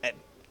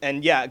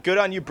 And yeah, good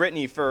on you,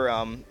 Brittany,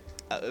 for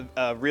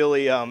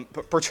really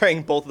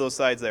portraying both of those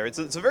sides there. It's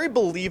a very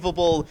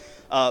believable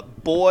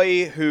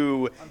boy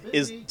who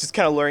is just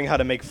kind of learning how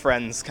to make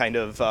friends kind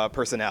of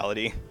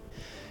personality.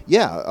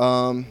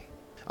 Yeah.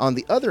 On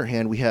the other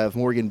hand, we have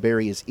Morgan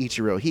Berry as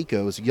Ichiro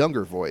Hiko's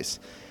younger voice.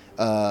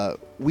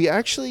 We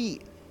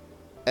actually,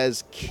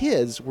 as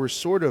kids, were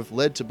sort of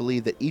led to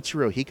believe that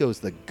Ichiro Hiko is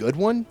the good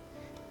one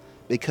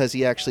because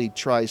he actually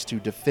tries to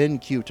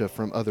defend Kyuta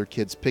from other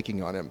kids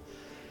picking on him.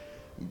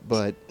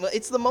 But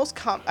it's the most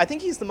I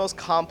think he's the most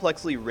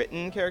complexly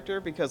written character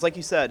because, like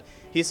you said,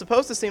 he's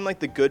supposed to seem like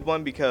the good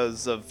one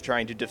because of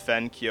trying to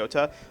defend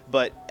Kyota.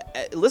 But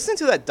listen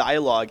to that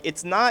dialogue.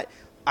 It's not,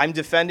 I'm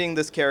defending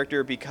this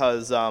character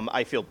because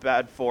I feel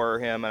bad for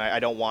him and I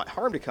don't want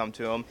harm to come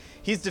to him.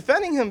 He's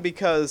defending him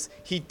because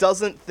he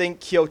doesn't think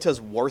Kyota's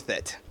worth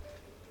it.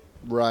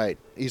 Right.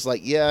 He's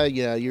like, yeah,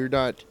 you're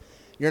not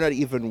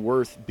even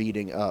worth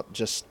beating up.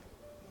 Just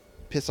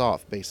piss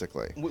off,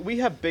 basically. We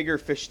have bigger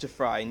fish to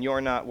fry, and you're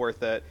not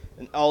worth it.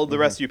 And all the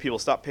rest of you people,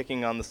 stop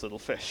picking on this little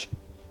fish.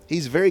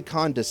 He's very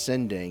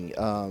condescending.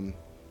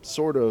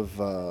 Sort of,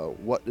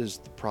 what is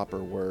the proper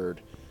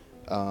word?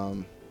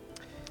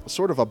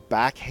 Sort of a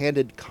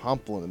backhanded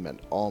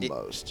compliment,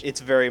 almost. It's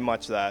very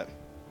much that.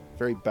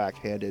 very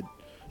backhanded,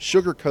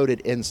 sugar-coated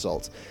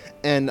insults.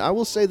 And I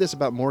will say this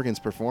about Morgan's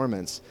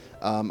performance.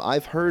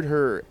 I've heard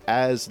her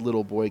as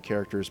little boy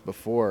characters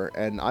before,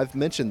 and I've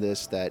mentioned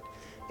this, that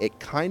it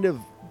kind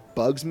of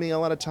bugs me a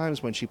lot of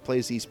times when she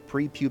plays these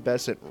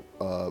prepubescent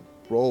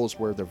roles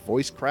where their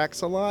voice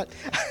cracks a lot.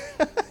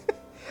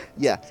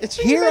 Yeah.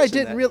 Here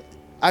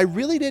I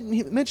really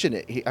didn't mention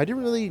it. I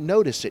didn't really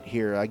notice it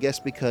here. I guess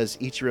because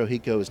Ichiro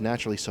Hiko is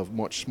naturally so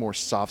much more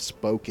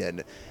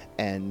soft-spoken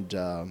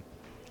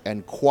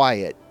and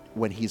quiet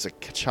when he's a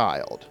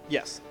child.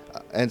 Yes.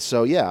 And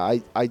so, yeah,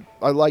 I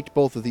liked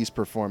both of these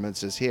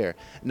performances here.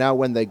 Now,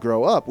 when they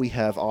grow up, we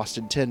have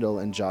Austin Tyndall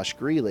and Josh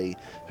Greeley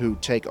who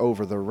take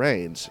over the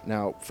reins.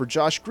 Now, for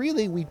Josh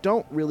Greeley, we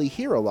don't really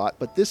hear a lot,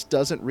 but this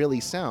doesn't really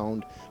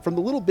sound, from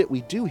the little bit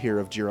we do hear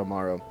of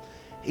Jiromaro,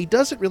 he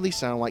doesn't really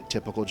sound like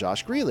typical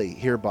Josh Greeley,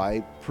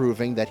 hereby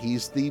proving that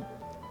he's the,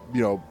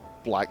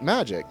 Black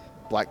Magic,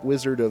 Black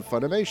Wizard of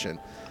Funimation.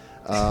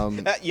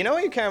 You know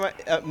what you kind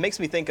of makes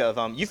me think of?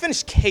 You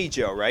finished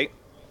Keijo, right?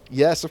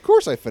 Yes, of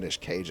course I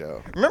finished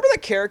Keijo. Remember the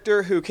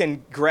character who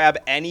can grab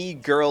any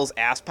girl's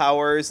ass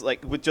powers,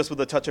 like with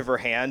a touch of her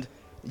hand?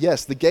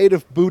 Yes, the Gate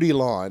of Booty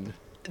Lawn.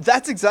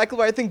 That's exactly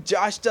what I think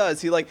Josh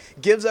does. He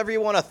gives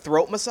everyone a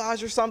throat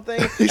massage or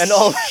something, and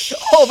all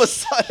of a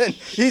sudden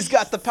he's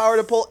got the power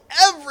to pull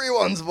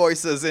everyone's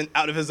voices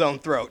out of his own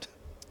throat.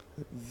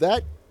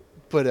 That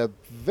put a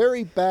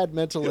very bad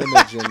mental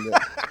image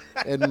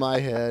in my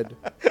head.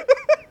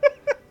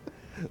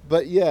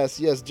 But yes,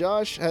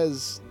 Josh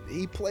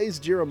he plays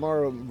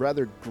Jiromaro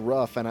rather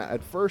gruff, and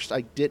at first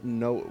I didn't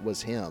know it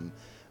was him,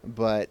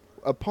 but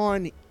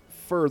upon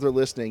further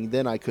listening,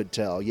 then I could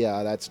tell,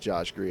 yeah, that's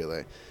Josh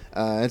Greeley.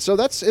 And so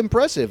that's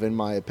impressive in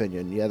my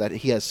opinion, that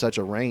he has such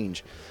a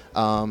range.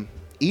 Austin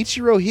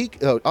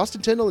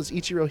Tyndall is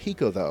Ichiro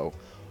Hiko, though.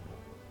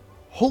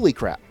 Holy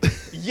crap.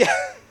 Yeah.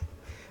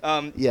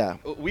 Yeah.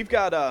 We've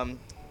got a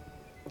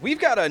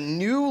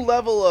new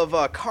level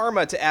of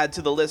karma to add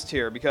to the list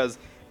here, because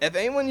if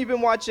anyone you've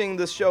been watching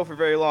this show for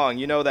very long,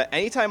 you know that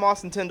anytime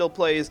Austin Tyndall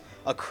plays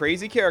a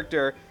crazy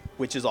character,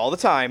 which is all the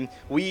time,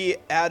 we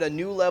add a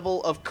new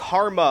level of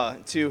karma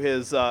to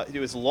his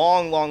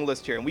long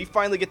list here. And we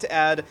finally get to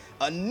add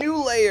a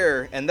new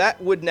layer, and that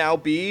would now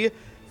be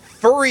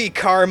furry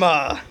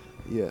karma.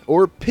 Yeah,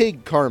 or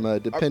pig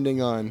karma,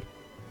 depending on...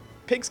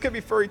 Pigs could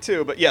be furry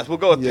too, but yes, we'll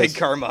go with pig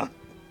karma.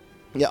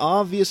 Yeah,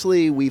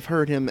 obviously, we've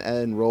heard him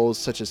in roles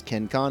such as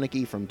Ken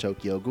Kaneki from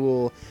Tokyo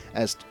Ghoul,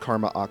 as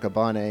Karma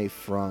Akabane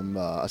from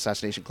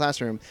Assassination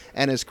Classroom,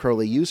 and as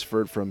Crowley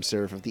Usford from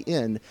Seraph of the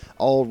Inn,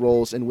 all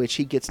roles in which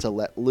he gets to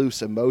let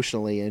loose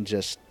emotionally and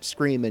just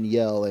scream and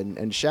yell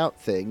and shout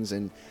things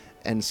and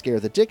scare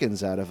the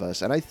dickens out of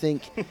us. And I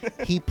think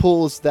he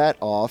pulls that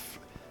off,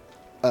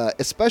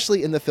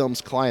 especially in the film's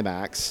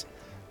climax,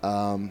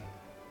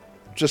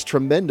 just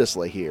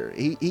tremendously here.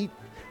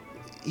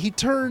 He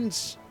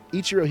turns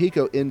Ichiro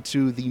Hiko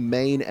into the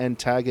main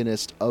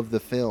antagonist of the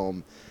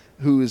film,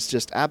 who is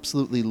just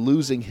absolutely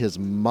losing his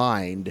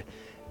mind,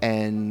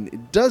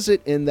 and does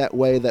it in that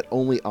way that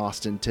only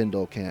Austin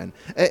Tyndall can.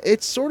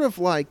 It's sort of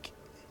like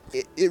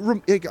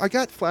I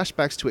got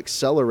flashbacks to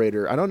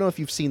Accelerator. I don't know if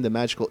you've seen the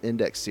Magical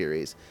Index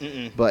series,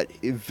 but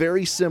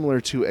very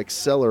similar to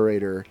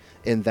Accelerator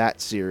in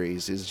that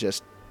series, is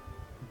just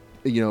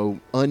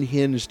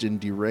unhinged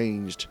and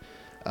deranged.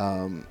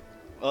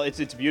 Well,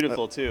 it's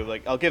beautiful too.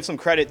 I'll give some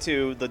credit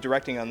to the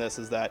directing on this,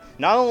 is that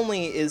not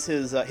only is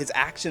his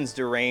actions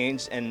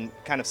deranged and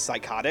kind of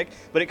psychotic,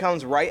 but it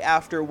comes right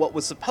after what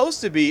was supposed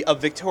to be a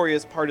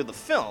victorious part of the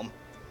film.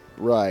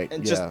 Right.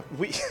 And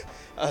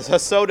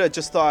Hosoda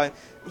just thought,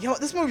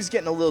 this movie's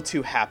getting a little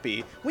too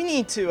happy. We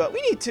need to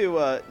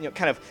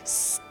kind of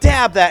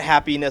stab that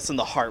happiness in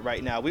the heart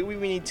right now. We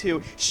need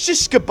to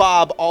shish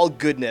kebab all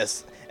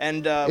goodness.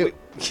 And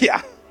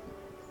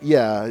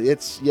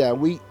Yeah,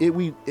 we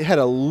had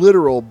a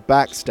literal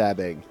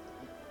backstabbing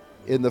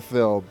in the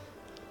film.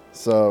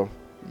 So,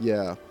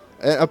 yeah.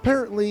 And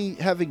apparently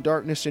having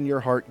darkness in your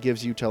heart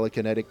gives you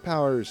telekinetic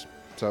powers.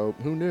 So,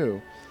 who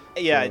knew?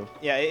 Yeah, so.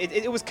 yeah.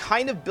 It was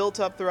kind of built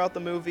up throughout the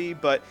movie,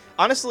 but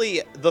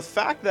honestly, the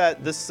fact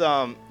that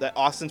that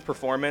Austin's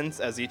performance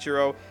as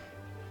Ichiro,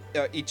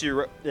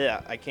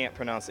 I can't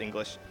pronounce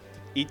English.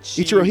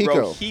 Ichiro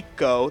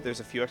Hiko,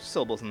 there's a few extra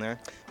syllables in there.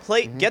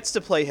 Gets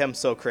to play him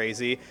so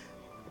crazy.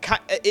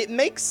 It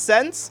makes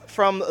sense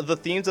from the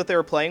themes that they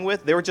were playing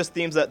with. They were just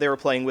themes that they were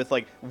playing with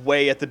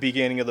way at the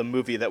beginning of the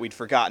movie that we'd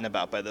forgotten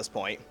about by this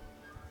point.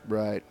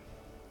 Right.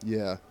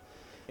 Yeah.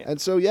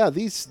 And so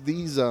these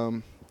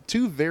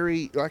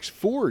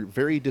four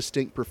very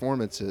distinct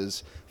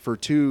performances for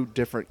two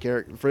different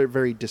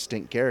very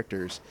distinct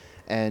characters,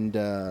 and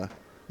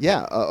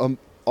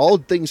all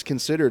things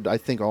considered, I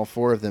think all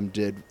four of them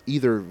did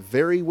either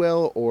very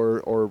well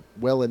or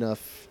well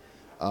enough,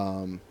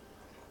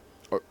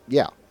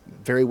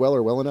 very well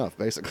or well enough,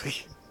 basically.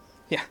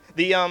 Yeah.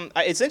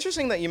 It's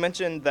interesting that you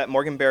mentioned that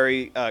Morgan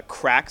Berry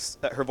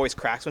her voice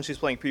cracks when she's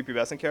playing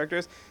prepubescent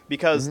characters,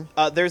 because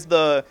there's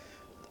a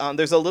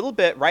little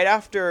bit right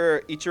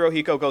after Ichiro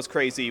Hiko goes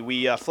crazy.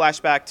 We flash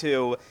back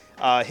to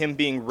him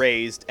being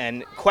raised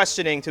and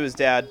questioning to his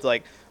dad,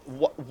 like,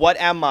 what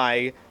am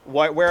I?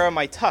 Where are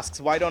my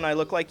tusks? Why don't I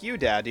look like you,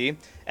 Daddy?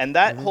 And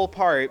that whole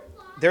part,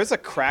 there's a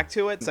crack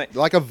to it. So,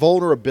 Like a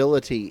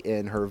vulnerability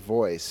in her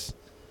voice.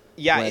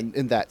 yeah,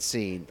 In that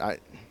scene. and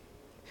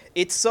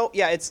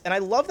I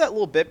love that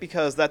little bit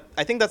because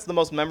I think that's the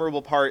most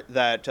memorable part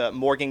that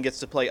Morgan gets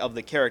to play of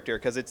the character,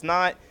 because it's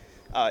not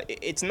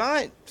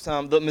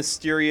the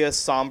mysterious,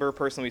 somber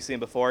person we've seen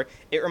before.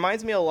 It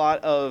reminds me a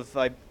lot of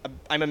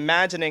I'm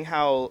imagining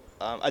how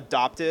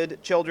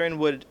adopted children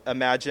would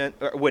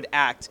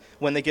act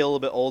when they get a little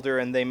bit older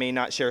and they may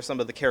not share some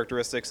of the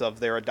characteristics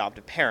of their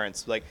adopted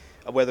parents, like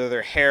whether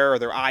their hair or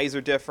their eyes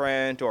are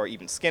different or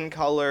even skin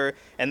color,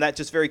 and that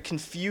just very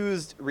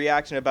confused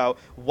reaction about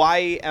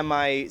why do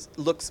I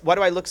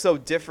look so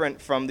different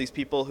from these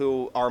people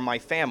who are my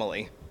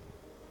family?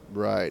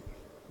 Right.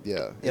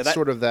 Yeah. It's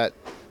sort of that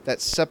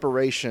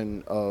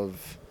separation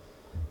of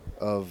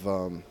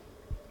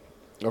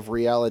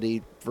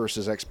reality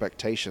versus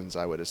expectations,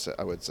 I would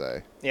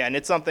say. Yeah, and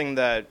it's something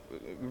that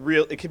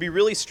it could be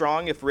really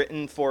strong if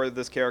written for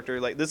this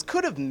character. Like, this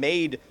could have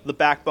made the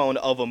backbone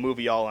of a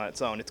movie all on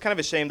its own. It's kind of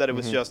a shame that it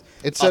was just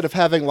instead of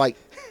having like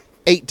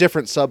 8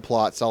 different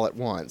subplots all at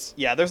once.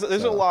 Yeah, there's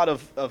a lot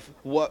of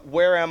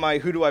where am I,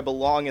 who do I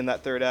belong in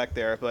that third act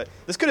there, but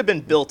this could have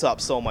been built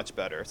up so much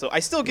better. So I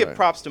still give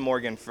props to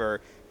Morgan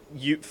for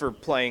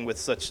playing with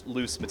such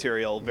loose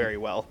material very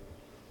well.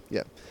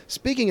 Yeah.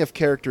 Speaking of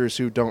characters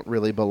who don't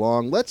really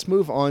belong, let's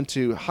move on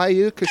to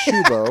Hayu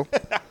Kashubo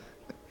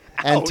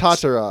and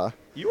Tatara.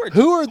 You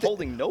are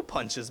holding no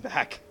punches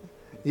back.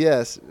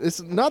 Yes. It's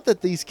not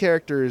that these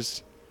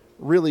characters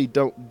really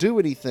don't do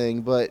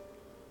anything, but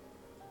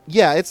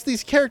yeah, it's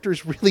these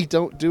characters really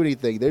don't do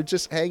anything. They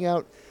just hang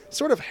out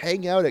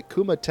at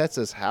Kuma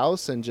Tetsu's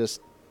house and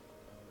just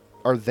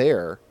are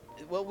there.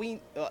 Well,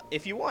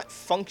 if you want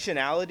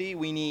functionality,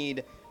 we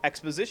need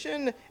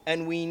exposition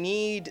and we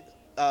need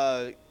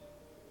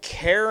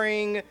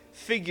caring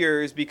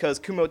figures, because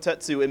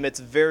Kumotetsu emits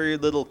very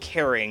little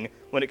caring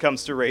when it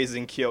comes to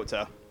raising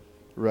Kyota.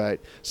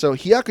 Right. So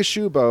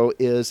Hyakushubo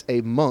is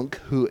a monk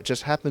who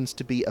just happens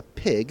to be a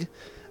pig.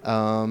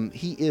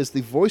 He is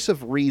the voice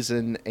of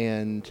reason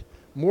and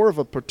more of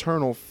a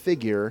paternal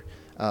figure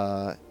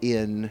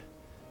in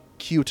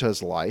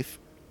Kyota's life.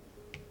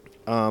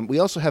 We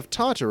also have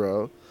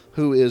Tataro,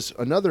 who is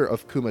another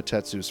of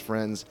Kumatetsu's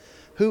friends,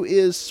 who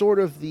is sort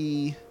of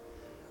I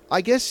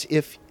guess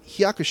if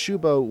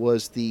Hyakushubo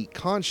was the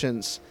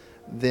conscience,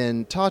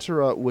 then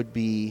Tatara would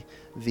be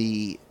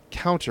the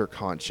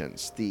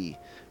counter-conscience, the,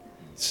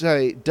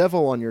 say,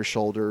 devil on your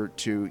shoulder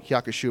to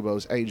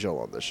Hyakushubo's angel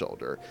on the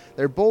shoulder.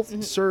 They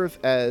both serve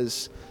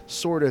as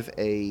sort of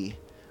a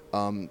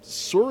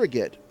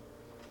surrogate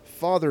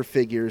father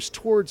figures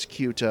towards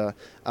Kyuta,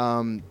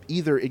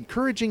 either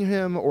encouraging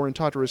him or, in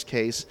Tatara's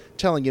case,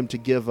 telling him to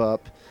give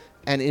up,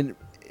 and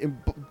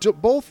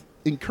both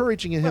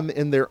encouraging him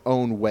in their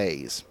own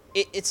ways.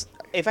 It's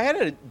if I had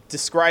to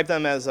describe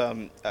them as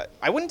I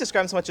wouldn't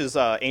describe them so much as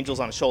angels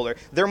on a shoulder.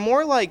 They're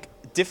more like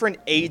different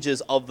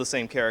ages of the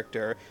same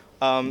character.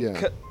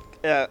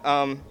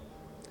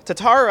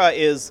 Tatara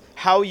is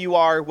how you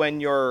are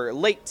when you're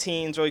late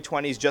teens, early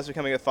 20s, just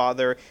becoming a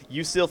father.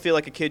 You still feel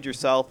like a kid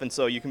yourself, and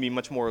so you can be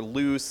much more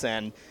loose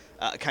and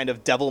kind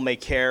of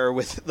devil-may-care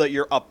with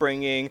your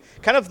upbringing.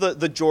 Kind of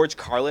the George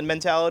Carlin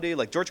mentality.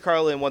 Like, George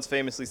Carlin once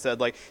famously said,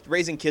 like,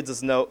 raising kids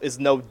is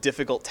no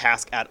difficult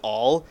task at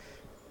all,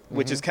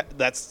 which is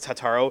that's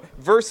Tataro,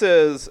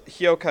 versus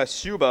Hyoka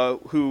Shuba,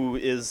 who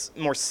is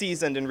more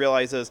seasoned and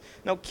realizes,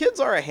 no, kids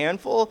are a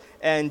handful,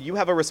 and you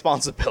have a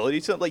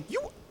responsibility to them. Like,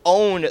 you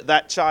own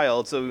that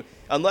child, so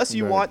unless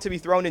you want to be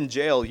thrown in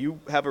jail, you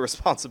have a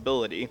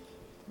responsibility.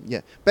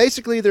 Yeah,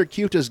 basically they're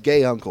Kyuta's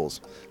gay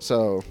uncles.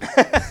 So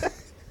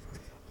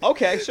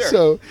okay, sure.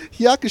 So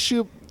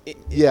Hyakushubo,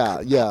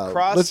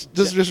 let's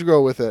just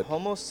go with it.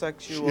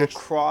 Homosexual,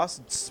 cross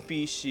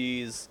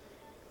species,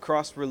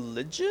 cross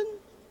religion.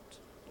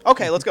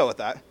 Okay, let's go with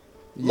that.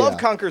 Love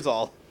conquers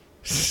all.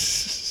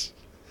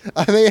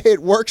 I mean,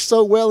 it worked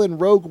so well in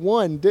Rogue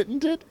One,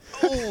 didn't it?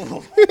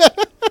 Oh.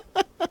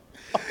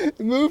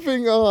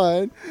 Moving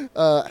on,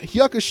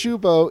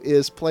 Hyakushubo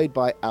is played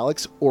by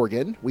Alex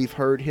Organ. We've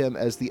heard him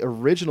as the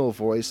original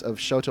voice of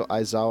Shoto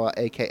Aizawa,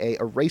 a.k.a.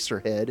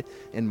 Eraserhead,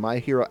 in My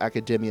Hero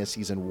Academia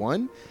Season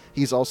 1.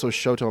 He's also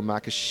Shoto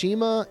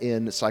Makishima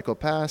in Psycho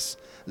Pass,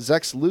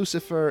 Zex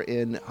Lucifer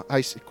in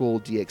High School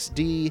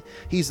DxD.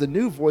 He's the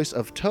new voice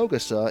of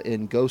Togusa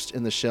in Ghost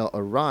in the Shell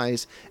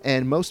Arise,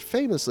 and most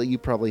famously, you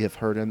probably have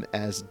heard him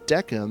as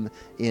Decim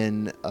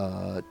in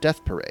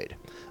Death Parade.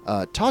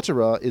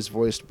 Tatara is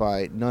voiced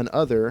by none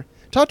other.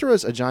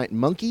 Tatara's a giant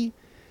monkey,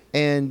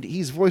 and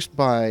he's voiced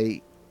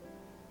by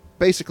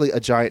basically a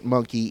giant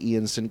monkey,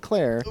 Ian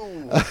Sinclair,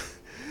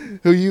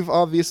 who you've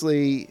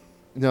obviously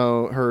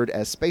heard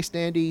as Space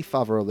Dandy,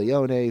 Favreau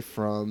Leone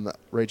from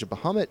Rage of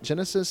Bahamut,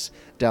 Genesis,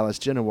 Dallas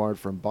Genoward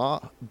from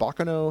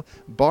Bacano,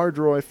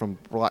 Bardroy from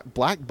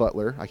Black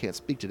Butler, I can't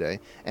speak today,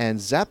 and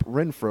Zap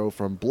Renfro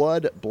from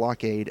Blood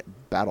Blockade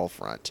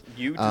Battlefront.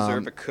 You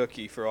deserve a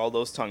cookie for all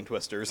those tongue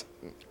twisters.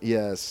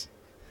 Yes.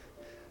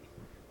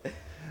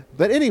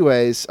 But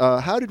anyways,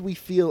 how did we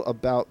feel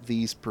about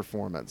these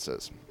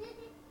performances?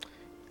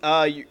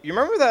 You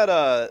remember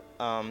that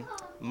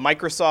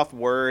Microsoft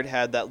Word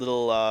had that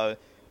little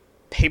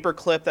paper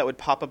clip that would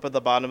pop up at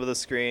the bottom of the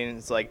screen?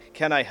 It's like,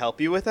 can I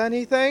help you with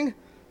anything?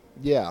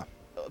 Yeah.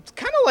 It's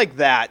kind of like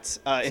that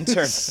in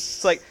terms.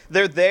 It's like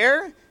they're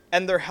there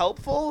and they're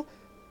helpful,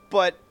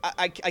 but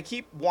I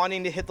keep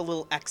wanting to hit the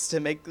little X to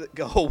make it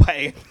go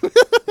away.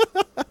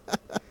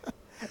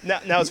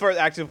 Now, as far as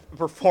active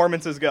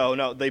performances go,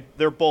 no,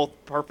 they're both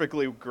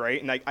perfectly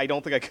great, and I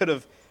don't think I could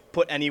have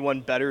put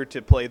anyone better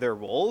to play their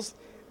roles.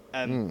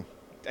 And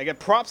I get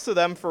props to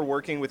them for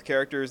working with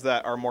characters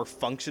that are more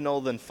functional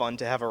than fun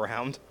to have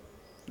around.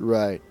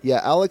 Right.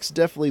 Yeah, Alex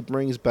definitely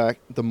brings back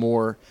the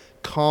more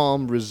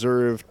calm,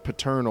 reserved,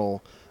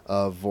 paternal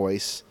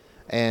voice.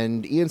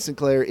 And Ian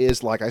Sinclair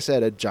is, like I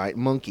said, a giant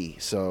monkey.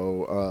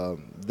 So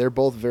they're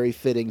both very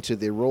fitting to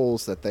the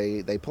roles that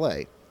they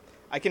play.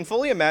 I can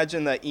fully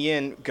imagine that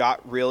Ian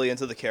got really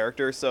into the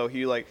character, so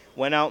he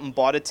went out and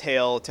bought a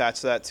tail,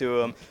 attached that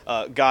to him,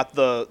 got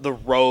the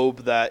robe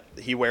that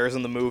he wears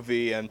in the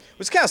movie, and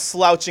was kind of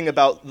slouching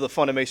about the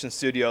Funimation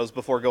studios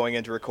before going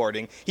into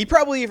recording. He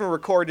probably even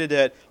recorded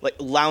it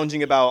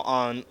lounging about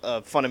on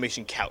a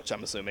Funimation couch,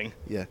 I'm assuming.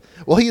 Yeah.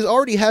 Well, he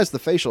already has the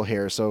facial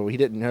hair, so he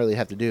didn't really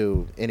have to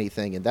do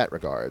anything in that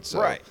regard. So.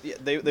 Right. Yeah,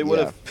 they would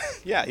have.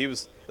 Yeah, he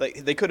was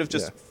they could have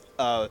just.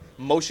 Yeah.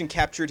 Motion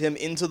captured him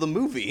into the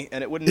movie,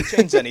 and it wouldn't have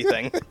changed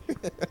anything.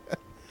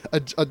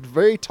 a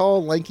very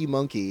tall, lanky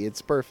monkey.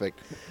 It's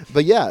perfect.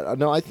 But yeah,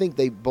 no, I think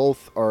they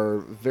both are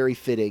very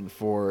fitting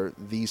for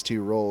these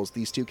two roles.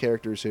 These two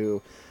characters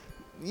who,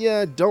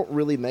 don't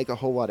really make a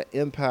whole lot of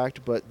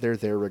impact, but they're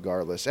there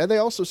regardless. And they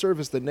also serve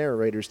as the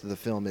narrators to the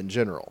film in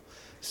general.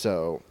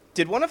 So,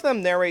 did one of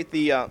them narrate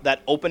the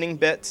that opening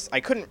bit? I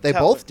couldn't. They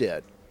tell. both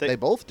did. They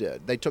both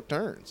did. They took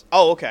turns.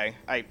 Oh, okay.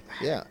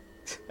 Yeah.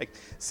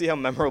 See how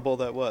memorable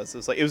that was.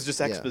 It was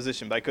just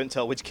exposition, but I couldn't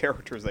tell which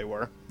characters they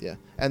were. Yeah,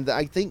 and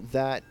I think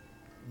that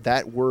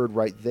word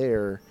right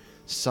there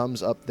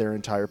sums up their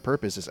entire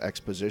purpose as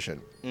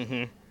exposition.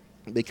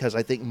 Mm-hmm. Because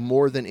I think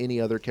more than any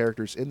other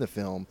characters in the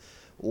film,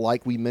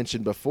 like we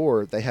mentioned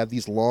before, they have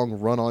these long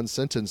run-on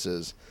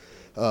sentences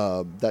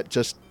that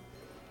just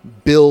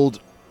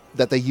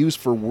that they use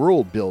for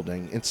world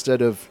building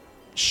instead of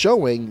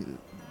showing.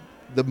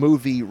 The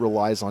movie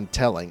relies on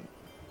telling.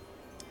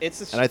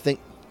 And I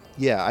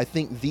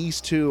think these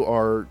two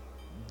are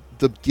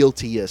the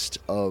guiltiest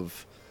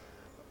of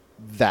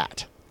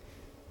that.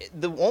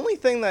 The only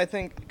thing that I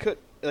think could,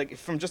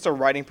 from just a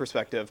writing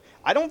perspective,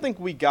 I don't think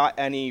we got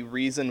any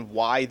reason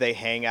why they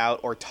hang out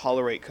or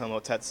tolerate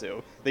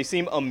Komotetsu. They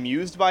seem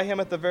amused by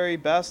him at the very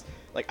best.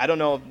 I don't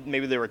know,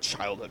 maybe they were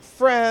childhood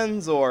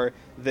friends or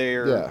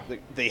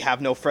they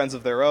have no friends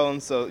of their own,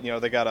 so,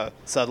 they gotta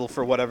settle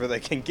for whatever they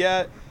can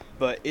get.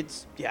 But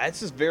it's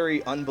just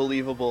very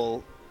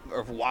unbelievable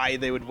of why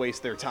they would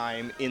waste their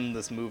time in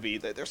this movie.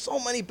 There's so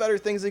many better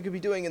things they could be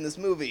doing in this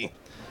movie.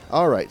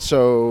 All right,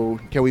 so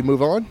can we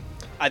move on?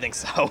 I think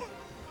so.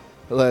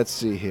 Let's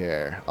see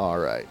here. All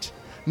right.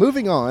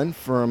 Moving on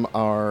from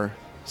our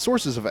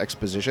sources of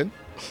exposition,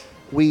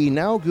 we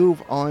now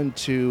move on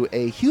to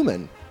a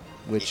human,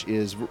 which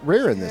is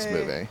rare in this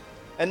movie.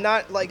 And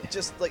not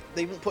just they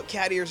didn't put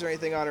cat ears or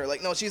anything on her.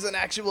 No, she's an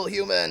actual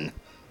human.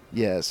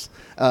 Yes.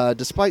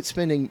 Despite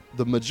spending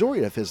the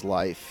majority of his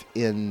life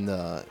in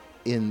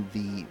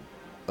the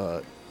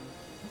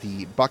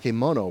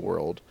Bakemono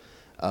world,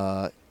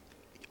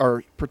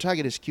 our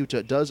protagonist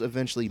Kyuta does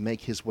eventually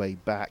make his way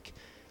back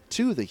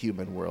to the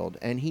human world,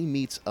 and he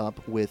meets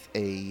up with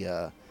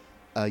a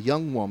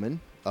young woman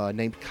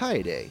named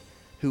Kaede,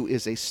 who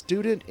is a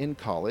student in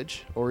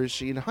college. Or is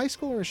she in high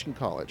school or is she in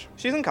college?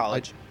 She's in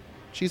college.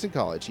 She's in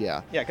college,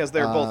 yeah. Yeah, because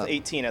they're both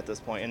 18 at this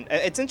point. And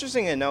it's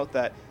interesting to note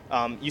that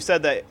you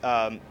said that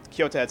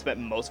Kyota had spent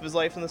most of his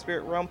life in the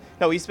spirit realm.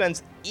 No, he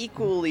spends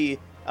equally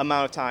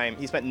amount of time.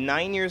 He spent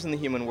 9 years in the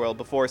human world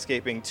before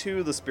escaping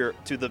to the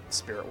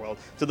spirit world,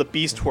 to the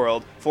beast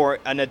world for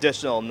an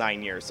additional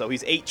 9 years. So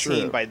he's 18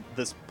 True. by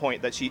this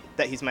point that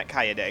he's met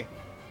Kaede.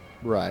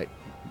 Right.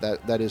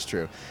 That is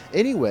true.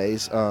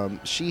 Anyways,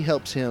 she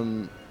helps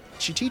him.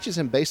 She teaches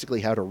him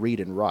basically how to read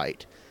and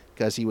write,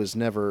 because he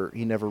never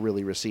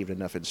really received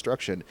enough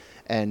instruction,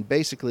 and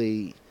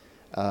basically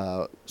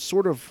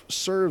sort of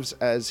serves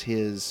as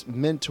his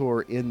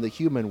mentor in the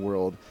human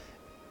world,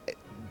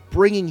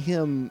 giving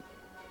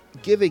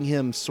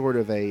him sort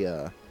of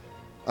a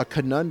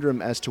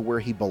conundrum as to where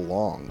he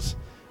belongs.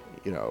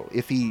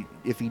 If he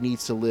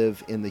needs to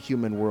live in the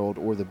human world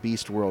or the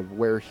beast world,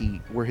 where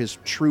his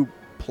true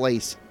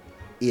place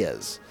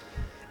is.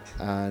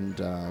 And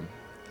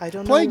I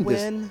don't know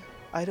when.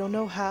 I don't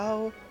know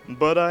how,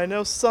 but I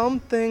know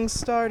something's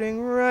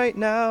starting right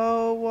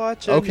now.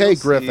 Watch it. Okay, you'll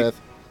see.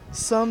 Griffith.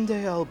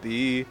 Someday I'll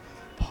be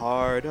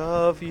part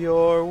of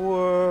your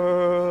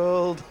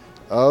world.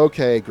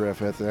 Okay,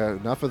 Griffith.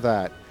 Enough of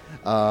that.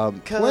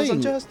 Cause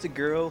I'm just a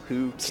girl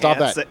who Stop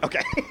can't that.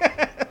 Okay.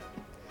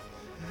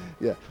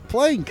 Yeah,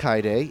 playing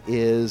Kaede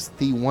is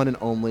the one and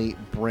only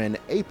Bryn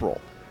April.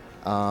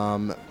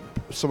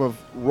 Some of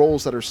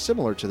roles that are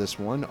similar to this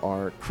one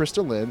are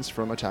Krista Lenz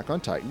from Attack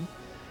on Titan.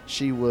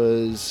 She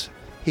was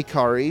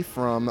Hikari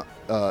from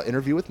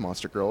Interview with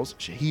Monster Girls,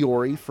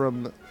 Hiyori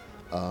from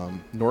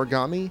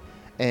Noragami,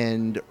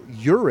 and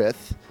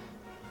Urith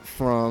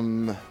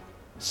from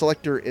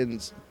Selector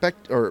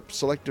Infected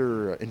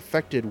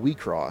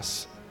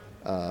Wecross,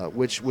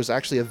 which was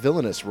actually a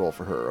villainous role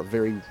for her, a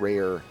very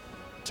rare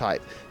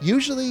type.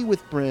 Usually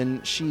with Bryn,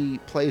 she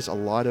plays a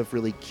lot of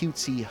really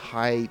cutesy,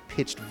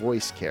 high-pitched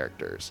voice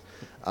characters.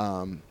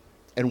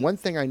 And one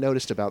thing I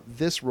noticed about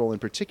this role in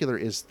particular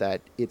is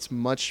that it's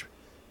much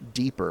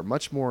deeper,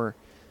 much more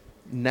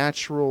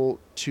natural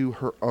to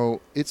her own.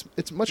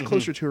 It's much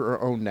closer to her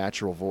own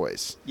natural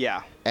voice.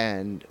 Yeah.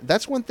 And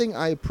that's one thing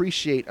I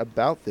appreciate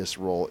about this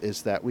role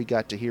is that we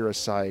got to hear a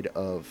side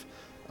of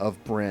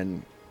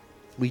Bryn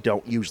we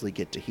don't usually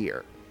get to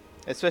hear.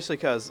 Especially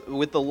because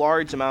with the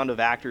large amount of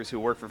actors who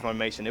work for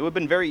Funimation, it would have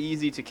been very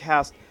easy to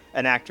cast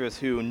an actress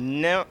who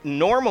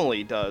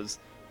normally does,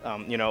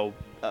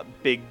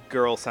 big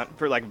girl,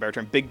 for lack of a better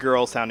term, big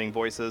girl sounding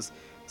voices.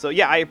 So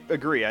yeah, I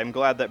agree. I'm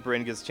glad that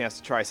Bryn gets a chance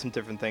to try some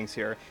different things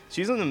here.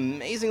 She's an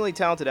amazingly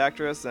talented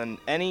actress, and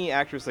any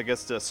actress that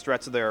gets to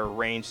stretch their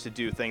range to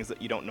do things that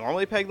you don't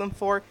normally peg them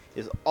for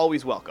is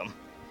always welcome.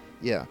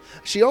 Yeah.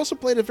 She also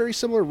played a very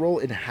similar role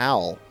in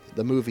Howl,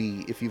 the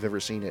movie, if you've ever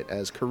seen it,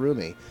 as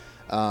Kurumi.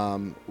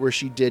 Where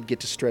she did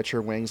get to stretch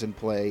her wings and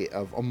play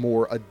a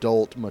more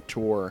adult,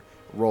 mature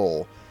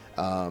role.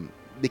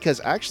 Because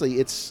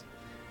actually,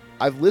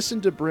 I've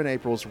listened to Bryn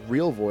April's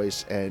real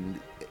voice, and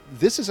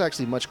this is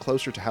actually much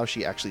closer to how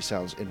she actually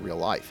sounds in real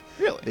life.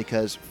 Really?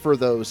 Because for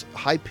those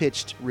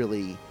high-pitched,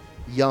 really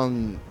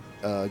young,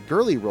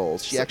 girly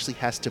roles, she actually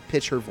has to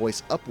pitch her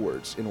voice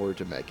upwards in order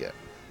to make it.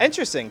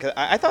 Interesting, 'cause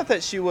I thought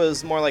that she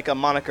was more like a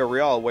Monica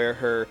Rial, where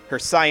her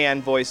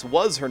cyan voice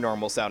was her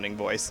normal sounding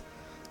voice.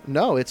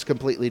 No, it's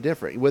completely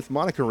different. With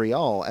Monica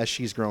Rial, as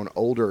she's grown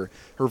older,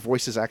 her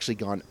voice has actually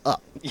gone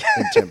up in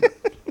timbre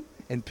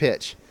and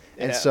pitch.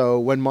 And so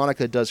when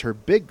Monica does her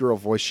big girl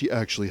voice, she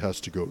actually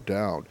has to go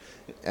down.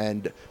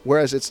 And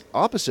whereas it's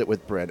opposite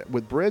with Bryn.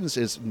 With Bryn's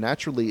is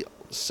naturally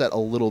set a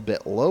little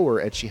bit lower,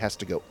 and she has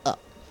to go up.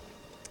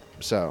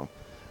 So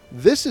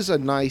this is a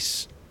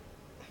nice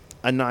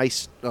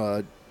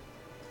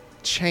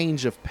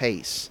change of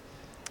pace.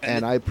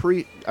 And I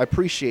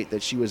appreciate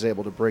that she was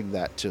able to bring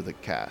that to the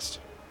cast.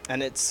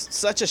 And it's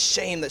such a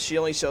shame that she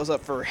only shows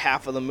up for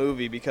half of the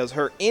movie, because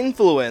her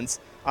influence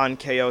on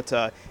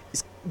Kyoto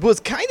was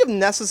kind of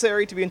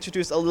necessary to be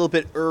introduced a little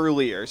bit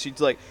earlier. She's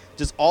like,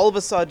 just all of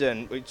a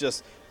sudden,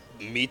 just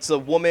meets a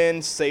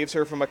woman, saves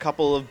her from a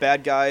couple of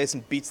bad guys,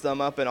 and beats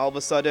them up, and all of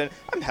a sudden,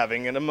 I'm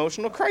having an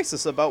emotional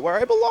crisis about where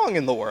I belong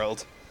in the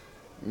world.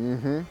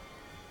 Mm-hmm.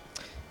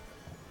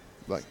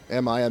 Like,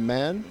 am I a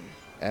man?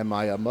 Am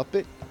I a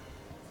Muppet?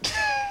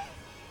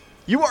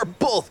 You are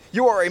both!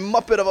 You are a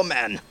Muppet of a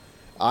man!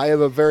 I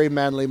am a very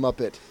manly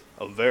Muppet.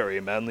 A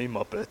very manly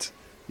Muppet.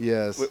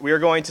 Yes. We are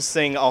going to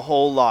sing a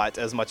whole lot,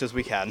 as much as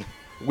we can.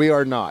 We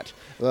are not.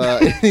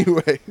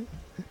 Anyway.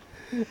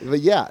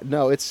 But yeah,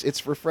 no,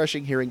 it's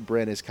refreshing hearing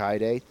Bryn as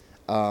Kaede.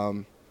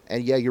 And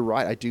yeah, you're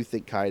right. I do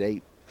think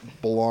Kaede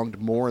belonged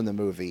more in the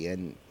movie.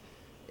 And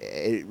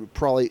it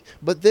probably...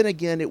 But then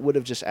again, it would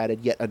have just added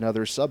yet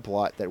another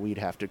subplot that we'd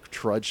have to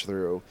trudge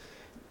through.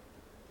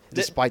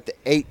 Despite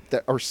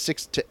the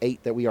 6 to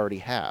 8 that we already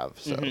have.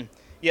 So. Mm-hmm.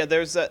 Yeah,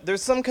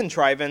 there's some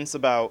contrivance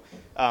about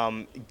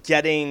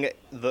getting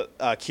the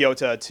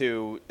Kyoto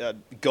to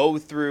go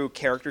through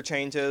character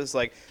changes,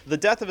 like the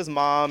death of his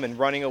mom and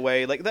running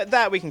away. Like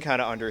that we can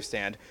kind of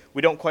understand.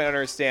 We don't quite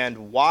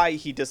understand why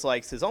he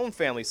dislikes his own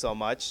family so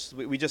much.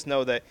 We just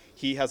know that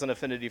he has an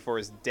affinity for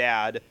his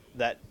dad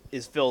that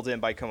is filled in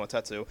by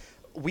Komotetsu.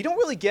 We don't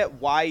really get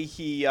why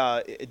he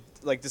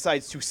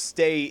decides to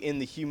stay in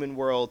the human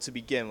world to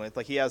begin with.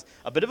 Like, he has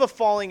a bit of a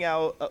falling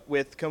out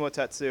with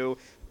Komotetsu,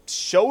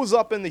 shows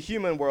up in the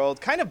human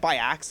world kind of by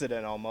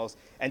accident almost,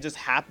 and just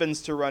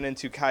happens to run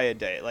into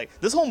Kaede. Like,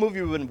 this whole movie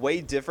would have been way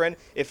different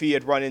if he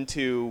had run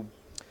into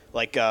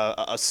like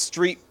a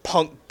street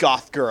punk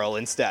goth girl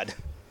instead.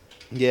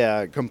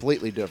 Yeah,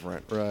 completely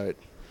different, right?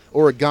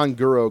 Or a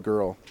Ganguro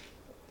girl.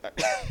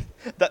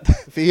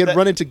 If he had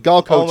run into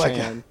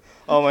Galko-chan.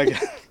 Oh my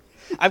god.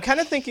 I'm kind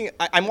of thinking,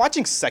 I'm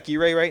watching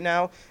Sekirei right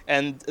now,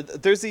 and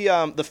there's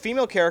the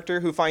female character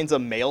who finds a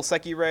male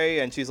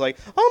Sekirei, and she's like,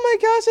 oh my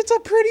gosh, it's a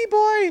pretty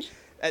boy!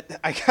 And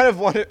I kind of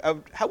wonder,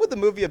 how would the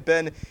movie have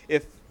been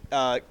if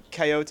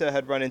Kyoto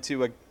had run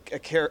into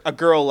a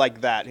girl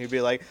like that? He'd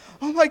be like,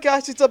 oh my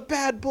gosh, it's a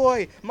bad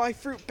boy! My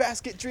fruit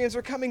basket dreams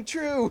are coming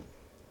true!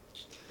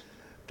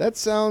 That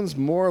sounds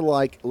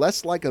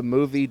less like a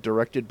movie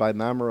directed by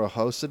Mamoru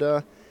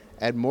Hosoda,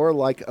 and more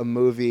like a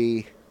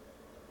movie.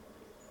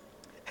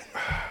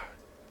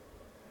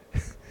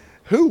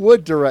 Who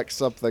would direct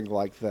something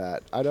like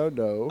that? I don't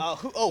know.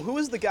 Who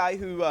is the guy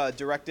who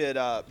directed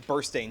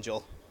Burst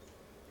Angel?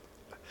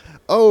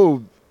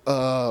 What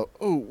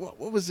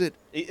was it?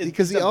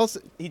 Because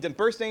he done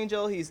Burst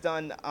Angel. He's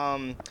done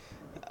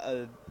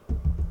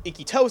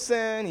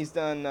Ikitosen. He's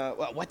done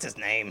what's his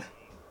name?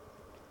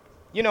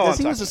 You know,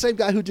 he was the same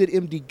guy who did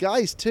MD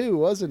Geist too,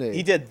 wasn't he?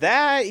 He did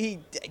that.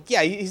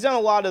 He's done a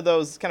lot of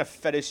those kind of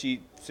fetishy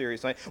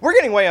series. We're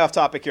getting way off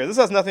topic here. This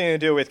has nothing to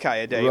do with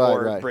Kaede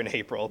or Bryn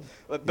April.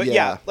 But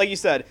yeah, like you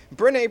said,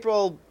 Bryn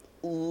April.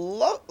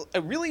 I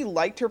really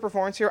liked her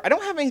performance here. I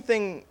don't have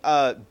anything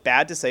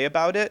bad to say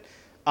about it.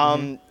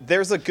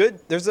 There's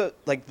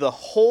the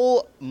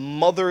whole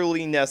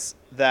motherliness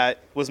that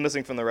was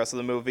missing from the rest of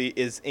the movie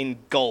is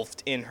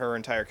engulfed in her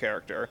entire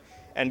character.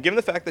 And given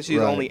the fact that she's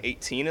only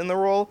 18 in the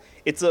role,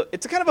 it's a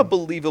kind of a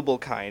believable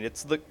kind.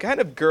 It's the kind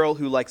of girl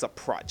who likes a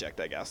project,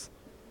 I guess.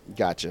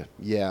 Gotcha.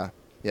 Yeah.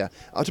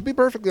 To be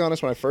perfectly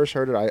honest, when I first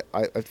heard it,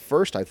 I at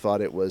first I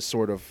thought it was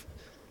sort of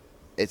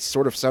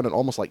sounded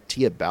almost like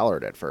Tia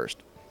Ballard at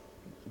first,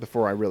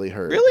 before I really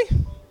heard.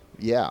 Really?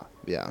 Yeah.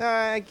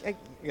 I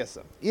guess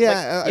so.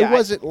 Yeah, it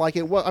wasn't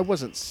I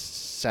wasn't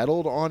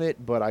settled on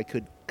it, but I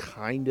could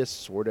kind of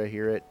sort of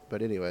hear it.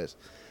 But anyways,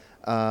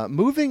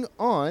 moving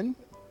on.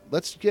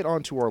 Let's get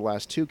on to our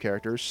last two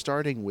characters,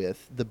 starting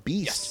with the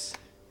Beast. Yes.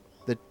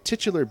 The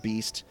titular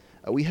Beast.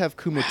 We have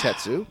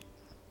Kumatetsu.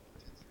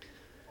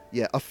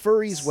 Yeah, a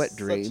furry's wet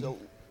dream.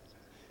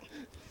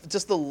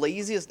 Just the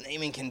laziest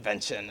naming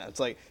convention. It's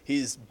like,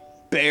 he's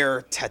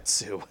Bear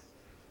Tetsu.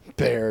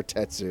 Bear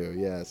Tetsu,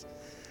 yes.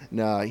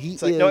 No, he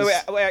is... No,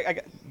 wait, I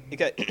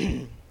got...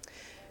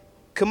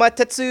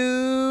 Kumatetsu!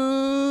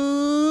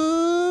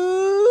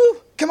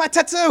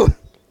 Kumatetsu!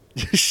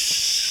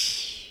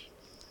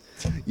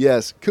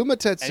 Yes,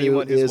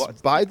 Kumatetsu is,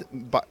 by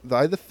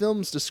the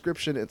film's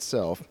description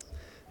itself,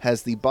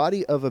 has the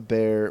body of a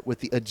bear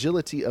with the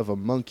agility of a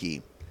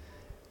monkey.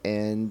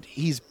 And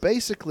he's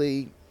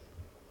basically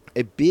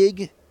a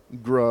big,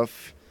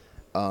 gruff,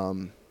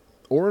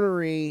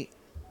 ornery,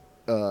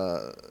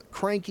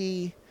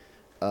 cranky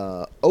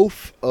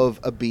oaf of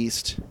a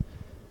beast.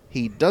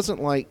 He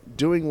doesn't like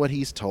doing what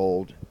he's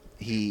told.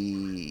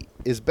 He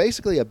is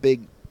basically a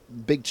big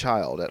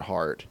child at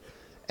heart.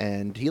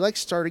 And he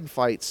likes starting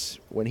fights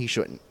when he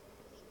shouldn't.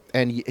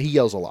 And he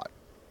yells a lot.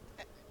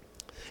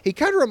 He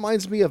kind of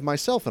reminds me of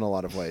myself in a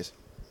lot of ways.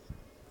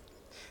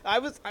 I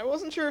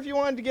wasn't sure if you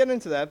wanted to get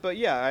into that, but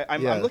yeah,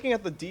 I'm looking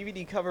at the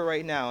DVD cover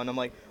right now, and I'm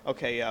like,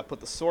 okay,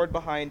 put the sword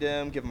behind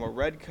him, give him a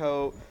red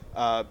coat.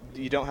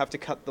 You don't have to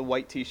cut the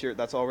white T-shirt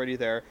that's already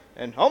there.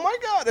 And oh my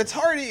God, it's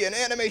Hardy in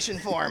animation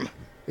form.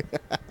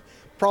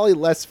 Probably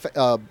less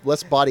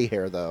body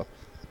hair though.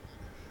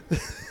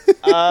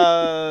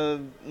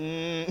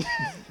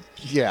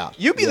 Yeah.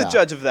 You be the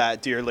judge of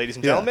that, dear ladies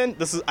and gentlemen.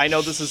 I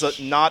know this is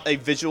not a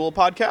visual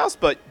podcast,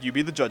 but you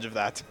be the judge of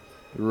that.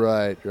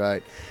 Right.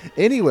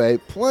 Anyway,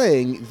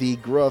 playing the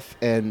gruff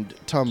and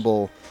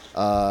tumble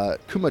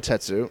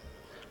Kumatetsu,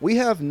 we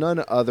have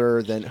none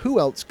other than, who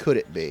else could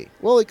it be?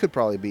 Well, it could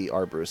probably be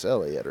our Bruce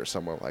Elliott or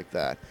someone like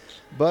that.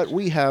 But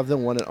we have the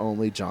one and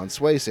only John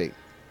Swasey.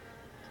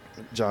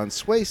 John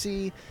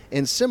Swasey,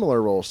 in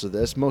similar roles to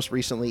this, most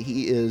recently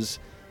he is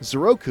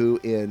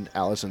Zoroku in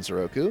Alice in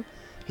Zoroku.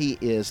 He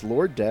is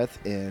Lord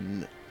Death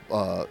in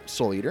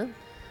Soul Eater.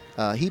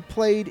 He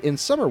played in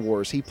Summer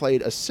Wars. He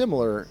played a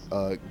similar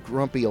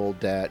grumpy old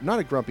dad, not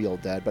a grumpy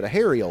old dad, but a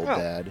hairy old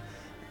dad,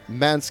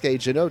 Mansuke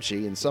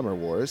Jinochi in Summer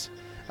Wars.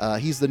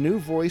 He's the new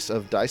voice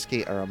of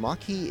Daisuke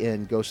Aramaki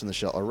in Ghost in the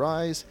Shell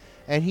Arise,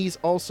 and he's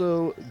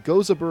also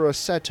Gozaburo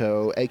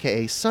Seto,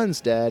 a.k.a.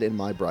 Sun's dad in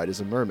My Bride is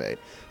a Mermaid.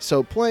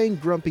 So playing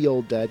grumpy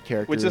old dad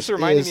characters, which just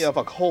reminded me of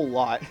a whole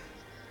lot.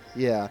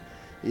 Yeah.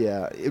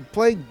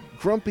 Playing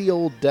grumpy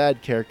old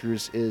dad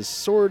characters is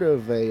sort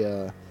of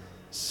a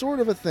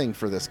thing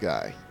for this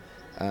guy.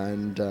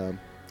 And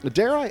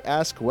dare I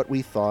ask what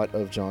we thought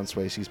of John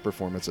Swasey's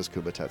performance as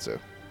Kumatetsu?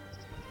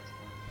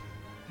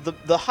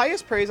 The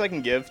highest praise I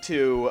can give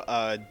to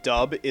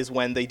dub is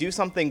when they do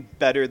something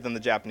better than the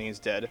Japanese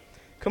did.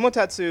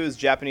 Kumatetsu's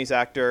Japanese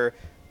actor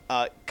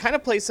kind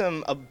of plays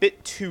him a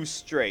bit too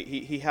straight.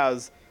 He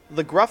has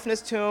the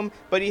gruffness to him,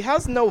 but he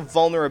has no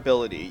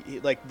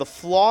vulnerability. Like the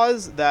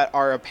flaws that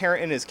are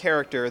apparent in his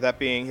character, that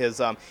being his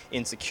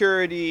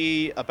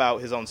insecurity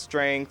about his own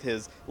strength,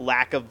 his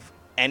lack of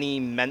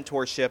any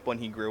mentorship when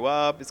he grew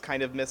up is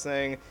kind of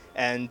missing,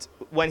 and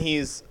when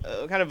he's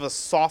kind of a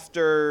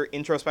softer,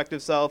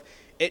 introspective self,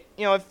 it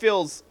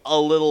feels a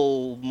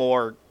little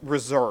more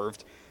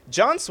reserved.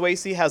 John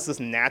Swasey has this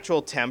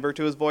natural timbre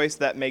to his voice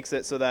that makes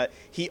it so that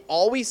he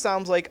always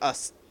sounds like a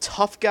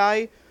tough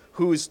guy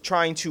who's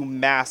trying to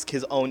mask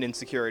his own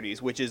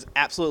insecurities, which is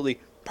absolutely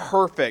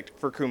perfect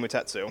for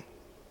Kumatetsu.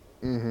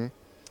 Mm-hmm.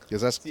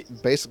 Because that's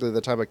basically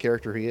the type of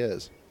character he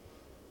is.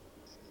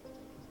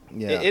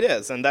 Yeah, it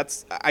is, and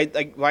that's I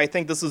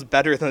think this is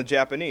better than the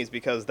Japanese,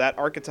 because that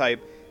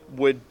archetype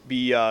would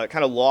be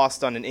kind of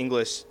lost on an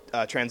English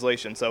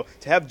translation. So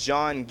to have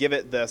John give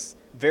it this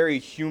very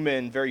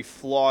human, very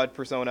flawed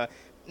persona,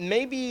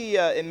 maybe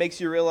it makes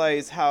you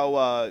realize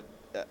how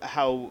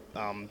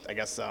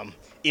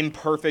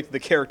imperfect the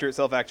character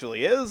itself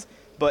actually is.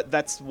 But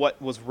that's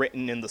what was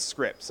written in the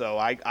script, so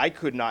I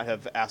could not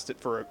have asked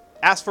for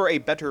a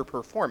better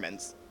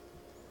performance.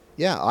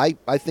 Yeah,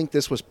 I think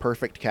this was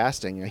perfect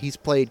casting. He's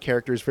played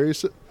characters very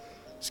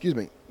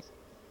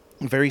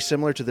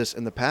similar to this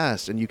in the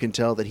past, and you can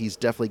tell that he's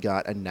definitely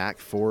got a knack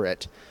for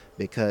it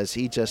because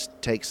he just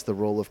takes the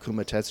role of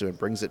Kumatetsu and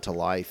brings it to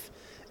life.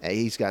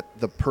 He's got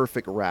the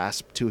perfect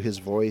rasp to his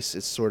voice.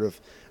 It's sort of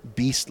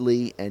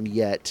beastly, and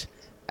yet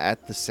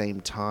at the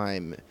same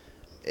time,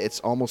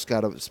 it's almost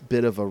got a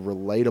bit of a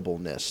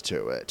relatableness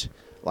to it.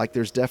 Like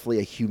there's definitely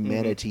a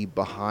humanity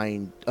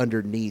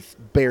underneath,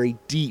 buried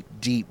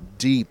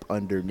deep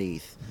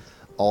underneath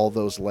all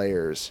those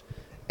layers.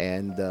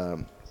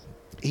 And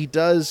he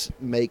does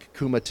make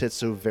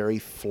Kumatetsu very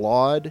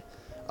flawed.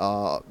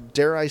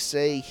 Dare I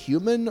say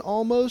human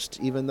almost,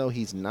 even though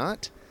he's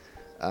not.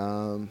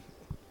 No.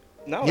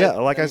 Yeah,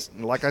 like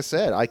I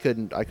said, I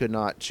could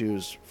not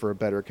choose for a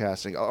better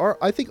casting.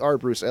 I think R.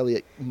 Bruce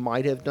Elliott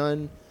might have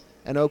done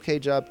an okay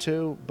job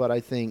too, but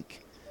I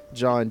think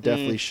John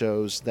definitely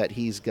shows that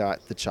he's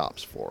got the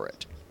chops for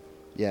it.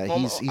 Yeah,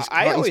 he's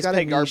got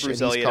a niche and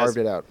he's carved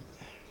it out.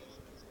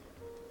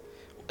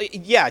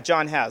 Yeah,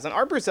 John has. And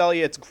R. Bruce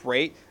Elliott's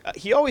great.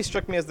 He always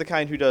struck me as the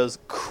kind who does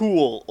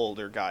cool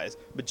older guys,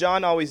 but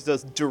John always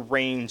does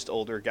deranged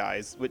older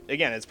guys, which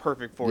again is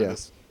perfect for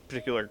this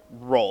particular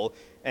role.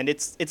 And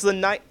it's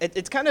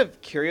kind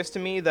of curious to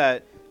me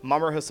that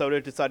Mamoru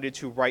Hosoda decided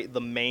to write the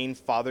main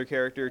father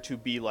character to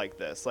be like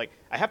this. Like,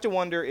 I have to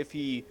wonder if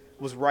he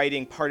was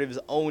writing part of his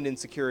own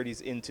insecurities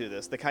into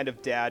this, the kind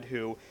of dad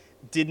who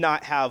did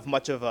not have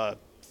much of a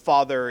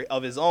father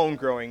of his own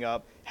growing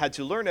up, had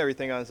to learn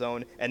everything on his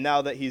own, and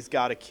now that he's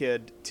got a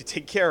kid to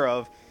take care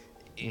of,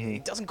 he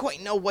doesn't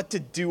quite know what to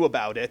do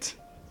about it.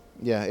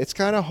 Yeah, it's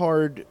kind of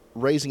hard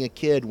raising a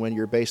kid when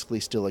you're basically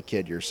still a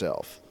kid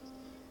yourself.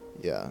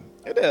 Yeah.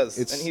 It is.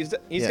 And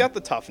he's got the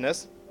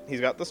toughness.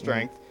 He's got the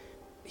strength.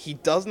 He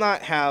does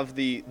not have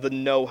the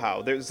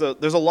know-how. There's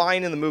a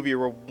line in the movie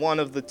where one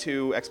of the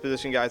two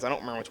exposition guys, I don't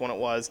remember which one it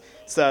was,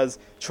 says,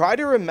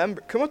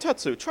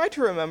 Kumatetsu, try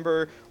to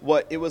remember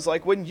what it was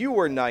like when you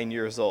were 9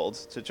 years old,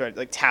 to try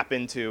to tap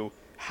into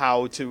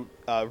how to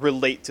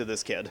relate to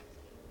this kid.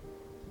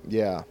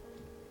 Yeah.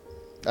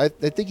 I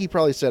think he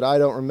probably said, I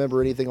don't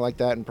remember anything like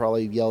that, and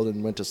probably yelled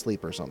and went to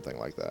sleep or something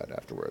like that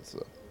afterwards.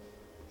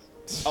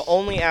 So.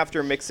 Only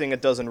after mixing a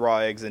dozen raw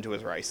eggs into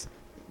his rice.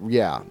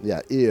 Yeah,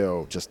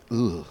 ew, just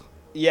ugh.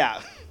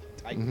 Yeah.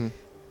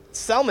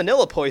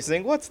 Salmonella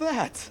poisoning, what's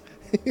that?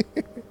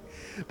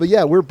 But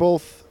yeah, we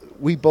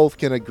both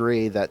can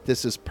agree that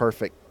this is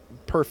perfect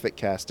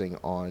casting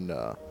on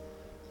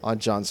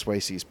John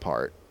Swasey's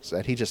part. So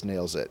that he just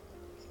nails it.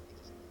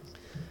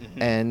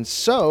 And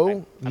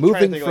so, I'm moving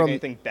trying to think from of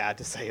anything bad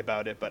to say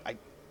about it, but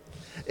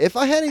if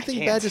I had anything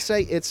bad to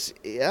say, it's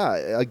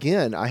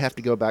again, I have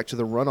to go back to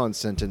the run-on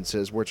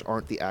sentences, which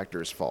aren't the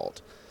actor's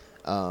fault.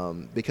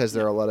 Because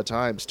there are a lot of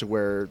times to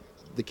where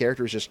the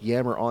characters just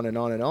yammer on and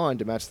on and on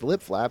to match the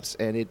lip flaps,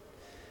 and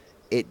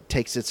it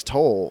takes its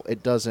toll.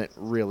 It doesn't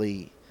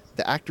really.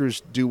 The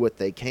actors do what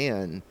they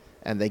can,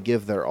 and they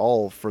give their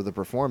all for the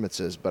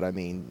performances. But I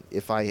mean,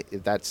 if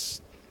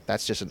that's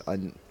just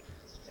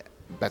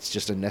that's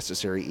just a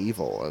necessary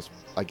evil,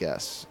 I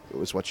guess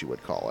was what you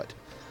would call it.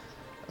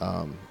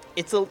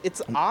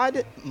 It's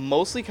odd,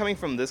 mostly coming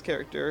from this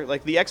character.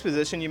 Like the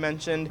exposition you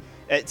mentioned,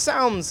 it just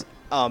sounds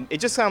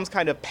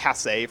kind of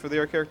passé for the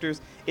other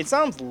characters. It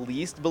sounds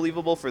least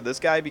believable for this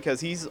guy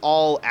because he's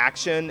all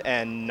action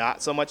and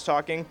not so much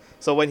talking.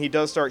 So when he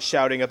does start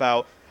shouting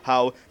about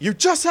how you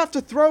just have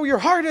to throw your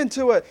heart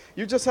into it,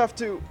 you just have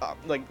to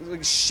like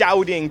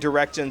shouting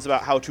directions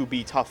about how to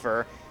be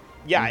tougher.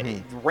 Yeah,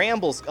 it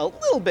rambles a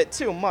little bit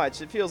too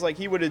much. It feels like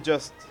he would have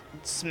just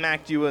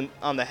smacked you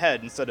on the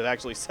head instead of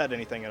actually said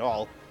anything at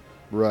all.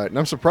 Right, and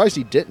I'm surprised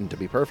he didn't, to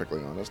be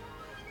perfectly honest.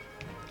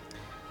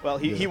 Well,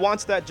 he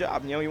wants that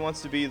job. You know, he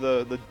wants to be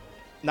the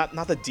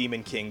not the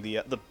Demon King,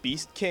 the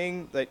Beast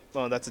King.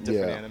 That's a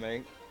different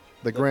anime.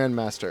 The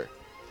Grandmaster.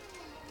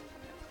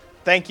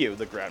 Thank you,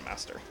 the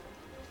Grandmaster.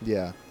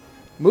 Yeah.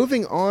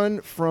 Moving on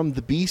from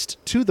the Beast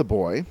to the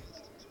Boy,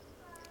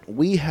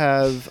 we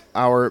have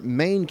our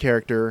main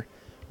character,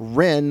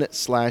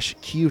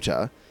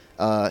 Ren/Kyuta.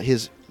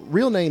 His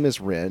real name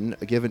is Ren,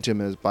 given to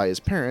him by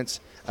his parents.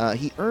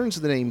 He earns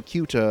the name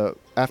Kyuta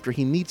after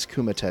he meets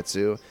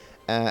Kumatetsu,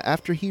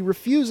 after he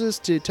refuses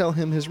to tell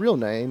him his real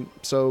name,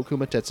 so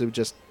Kumatetsu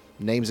just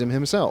names him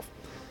himself.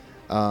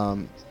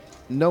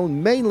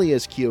 Known mainly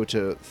as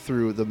Kyuta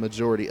through the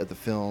majority of the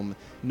film,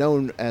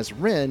 known as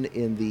Ren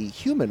in the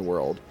human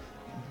world,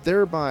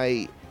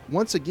 thereby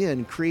once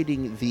again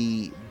creating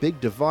the big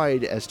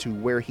divide as to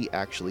where he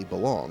actually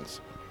belongs.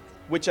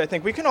 Which I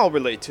think we can all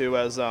relate to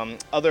as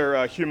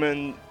other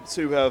humans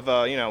who have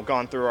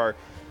gone through our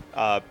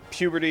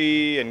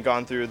puberty and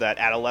gone through that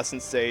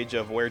adolescent stage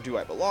of where do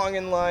I belong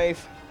in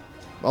life.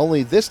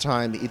 Only this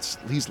time,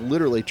 he's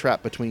literally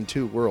trapped between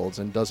two worlds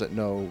and doesn't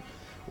know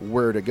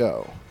where to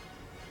go.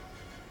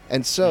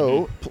 And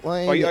so,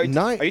 playing Are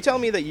you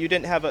telling me that you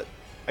didn't have a?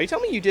 Are you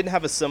telling me you didn't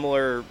have a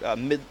similar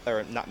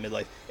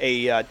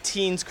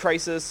teens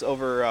crisis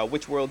over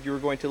which world you were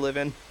going to live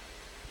in?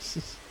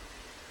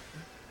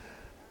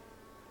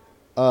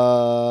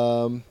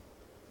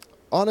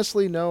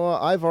 Honestly, Noah,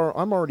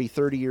 I'm already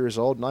 30 years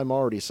old, and I'm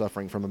already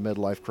suffering from a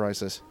midlife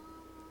crisis.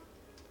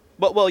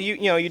 But well,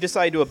 you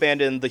decided to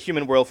abandon the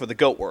human world for the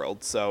goat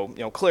world, so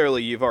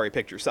clearly you've already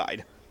picked your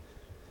side.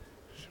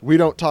 We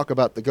don't talk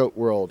about the goat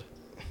world.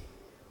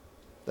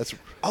 That's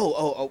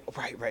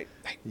Right.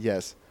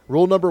 Yes.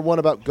 Rule number 1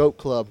 about Goat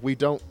Club: we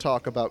don't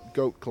talk about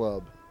Goat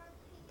Club.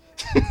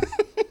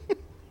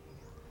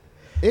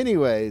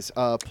 Anyways,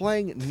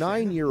 playing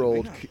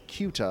 9-year-old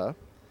Kyuta,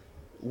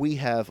 we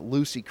have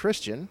Lucy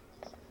Christian.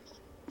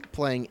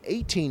 Playing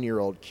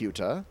 18-year-old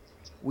Kyuta,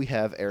 we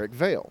have Eric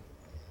Vale.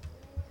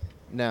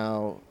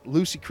 Now,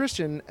 Lucy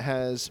Christian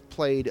has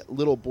played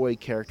little boy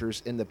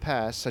characters in the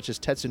past, such as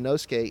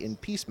Tetsunosuke in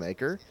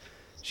Peacemaker.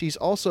 She's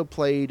also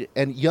played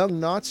young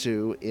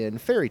Natsu in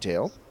Fairy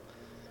Tail.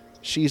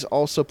 She's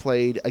also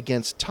played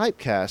against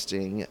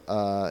typecasting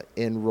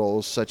in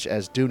roles such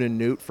as Duna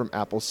Newt from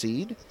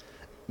Appleseed,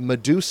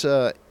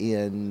 Medusa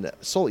in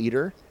Soul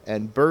Eater,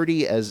 and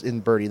Birdie as in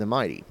Birdie the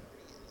Mighty.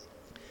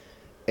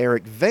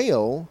 Eric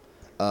Vale,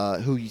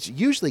 who's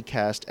usually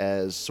cast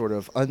as sort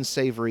of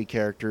unsavory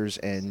characters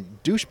and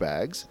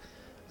douchebags,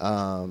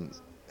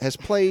 has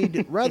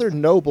played rather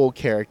noble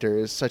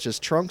characters such as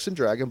Trunks in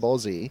Dragon Ball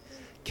Z,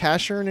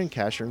 Casshern in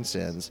Casshern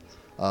Sins,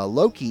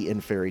 Loki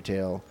in Fairy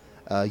Tail,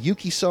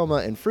 Yuki Soma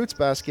in Fruits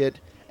Basket,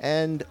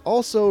 and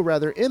also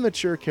rather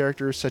immature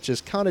characters such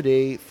as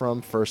Kanade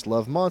from First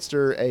Love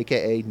Monster,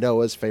 aka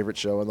Noah's favorite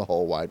show in the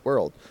whole wide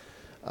world.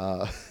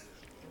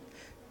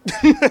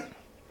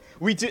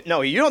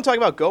 No, you don't talk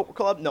about Goat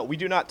Club. No, we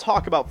do not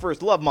talk about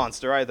First Love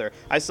Monster either.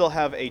 I still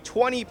have a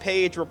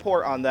 20-page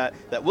report on that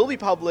will be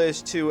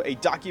published to a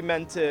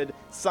documented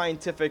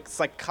scientific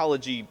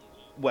psychology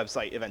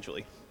website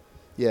eventually.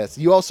 Yes,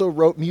 you also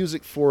wrote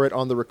music for it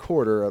on the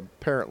recorder,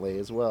 apparently,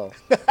 as well.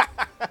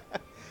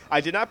 I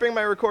did not bring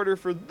my recorder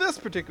for this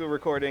particular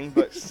recording,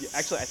 but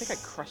actually, I think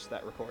I crushed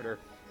that recorder.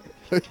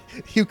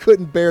 You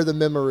couldn't bear the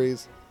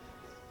memories.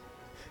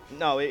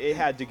 No, it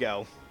had to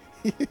go.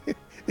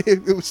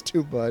 It was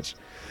too much.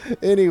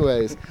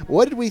 Anyways,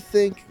 what did we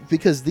think?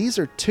 Because these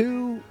are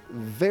two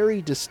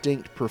very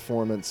distinct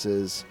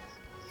performances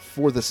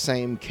for the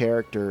same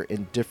character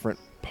in different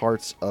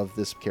parts of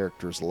this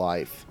character's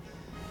life.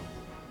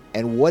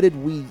 And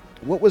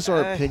what was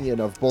our opinion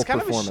of both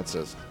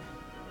performances?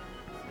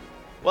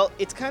 Well,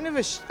 it's kind of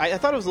I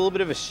thought it was a little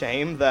bit of a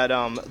shame that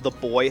the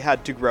boy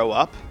had to grow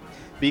up,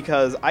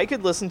 because I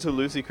could listen to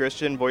Lucy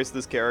Christian voice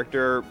this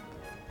character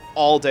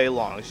all day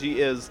long. She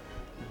is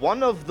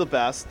one of the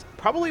best,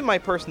 probably my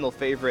personal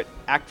favorite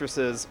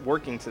actresses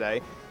working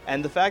today,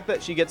 and the fact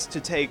that she gets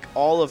to take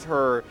all of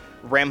her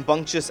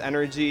rambunctious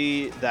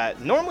energy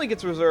that normally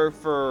gets reserved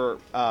for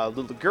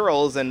little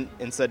girls and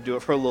instead do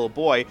it for a little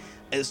boy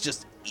is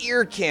just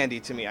ear candy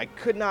to me. I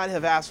could not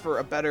have asked for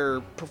a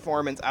better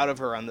performance out of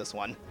her on this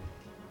one.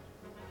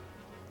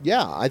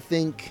 Yeah, I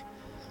think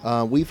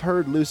we've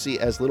heard Lucy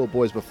as little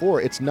boys before.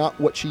 It's not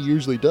what she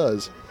usually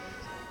does.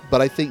 But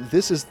I think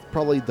this is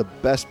probably the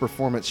best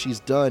performance she's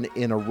done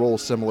in a role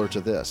similar to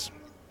this.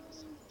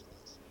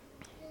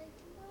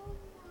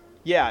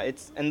 Yeah,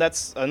 and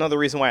that's another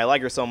reason why I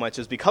like her so much,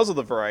 is because of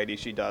the variety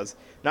she does.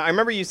 Now, I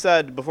remember you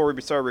said before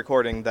we started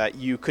recording that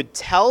you could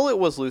tell it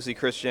was Lucy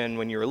Christian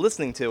when you were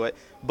listening to it,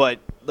 but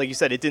like you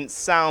said, it didn't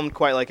sound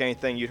quite like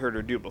anything you'd heard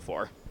her do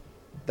before.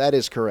 That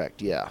is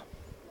correct, yeah.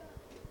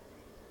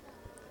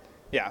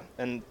 Yeah,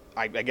 and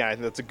I think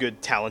that's a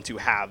good talent to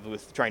have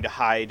with trying to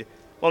hide,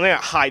 well, maybe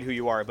not hide who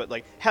you are, but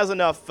like has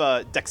enough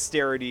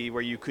dexterity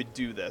where you could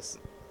do this.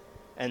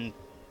 And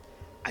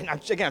I'm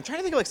trying to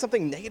think of like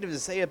something negative to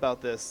say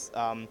about this.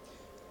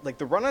 Like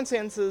the run-on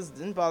seances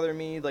didn't bother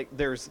me. Like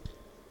there's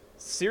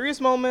serious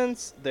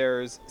moments,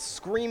 there's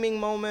screaming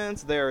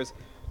moments, there's,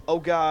 oh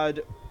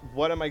God,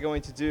 what am I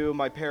going to do?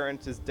 My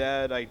parent is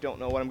dead. I don't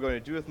know what I'm going to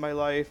do with my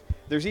life.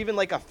 There's even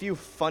like a few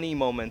funny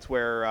moments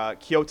where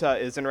Kyota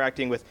is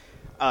interacting with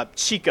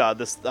Chica,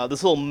 this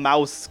little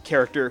mouse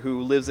character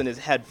who lives in his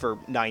head for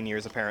 9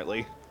 years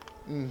apparently.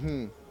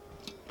 Mm-hmm.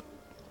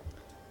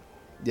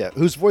 Yeah,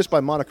 who's voiced by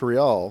Monica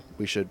Rial,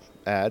 we should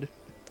add.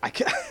 I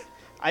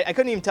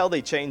couldn't even tell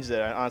they changed it,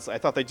 honestly. I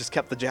thought they just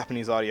kept the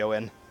Japanese audio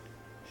in.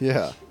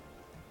 Yeah.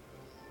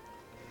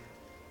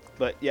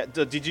 But yeah,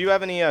 did you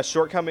have any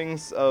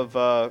shortcomings of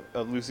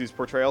Lucy's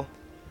portrayal?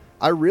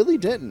 I really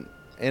didn't.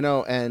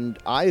 And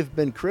I've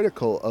been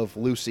critical of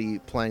Lucy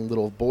playing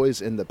little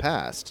boys in the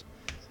past.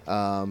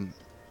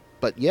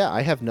 But yeah,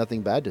 I have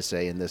nothing bad to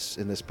say in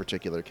this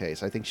particular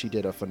case. I think she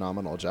did a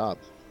phenomenal job.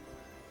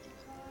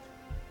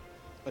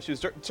 Well, she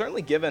was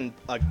certainly given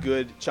a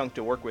good chunk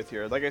to work with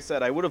here. Like I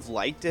said, I would have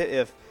liked it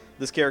if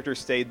this character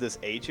stayed this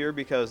age here,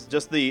 because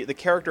just the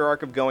character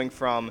arc of going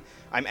from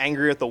I'm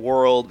angry at the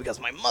world because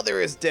my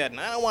mother is dead and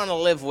I don't want to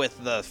live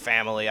with the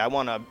family. I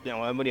want to, I'm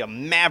going to be a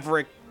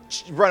maverick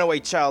runaway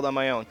child on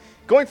my own.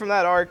 Going from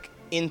that arc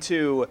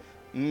into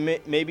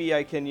maybe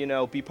I can,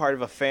 be part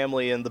of a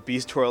family in the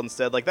Beast World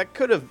instead. Like, that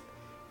could have,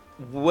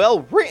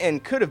 well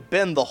written, could have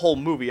been the whole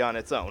movie on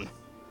its own.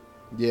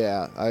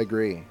 Yeah, I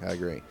agree.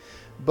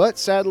 But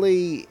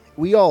sadly,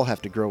 we all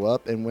have to grow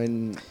up, and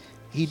when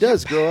he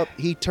does grow up,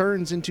 he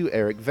turns into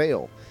Eric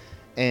Vale.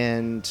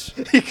 And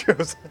He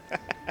goes,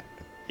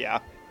 yeah.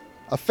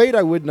 a fate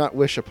I would not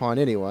wish upon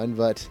anyone,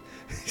 but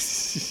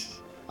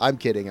I'm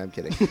kidding.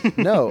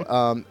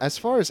 No, as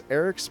far as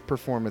Eric's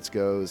performance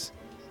goes,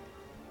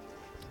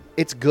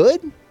 it's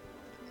good.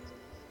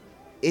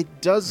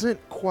 It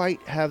doesn't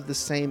quite have the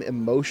same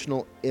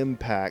emotional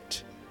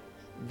impact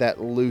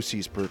that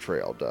Lucy's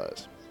portrayal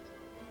does.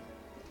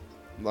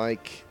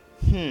 Like,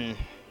 I'm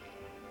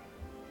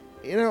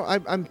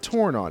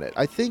torn on it.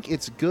 I think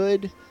it's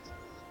good,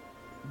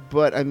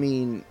 but I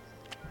mean,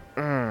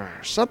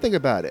 something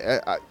about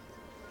it.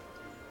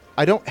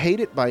 I don't hate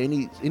it by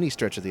any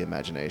stretch of the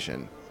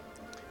imagination.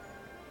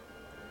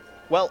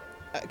 Well,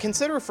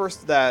 consider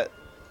first that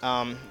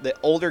the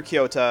older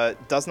Kyoto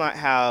does not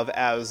have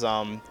as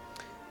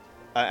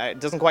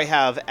doesn't quite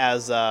have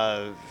as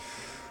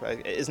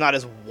is not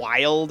as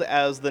wild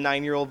as the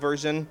 9-year-old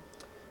version.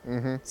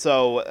 Mm-hmm.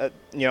 So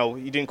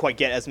you didn't quite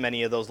get as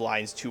many of those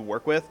lines to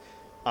work with.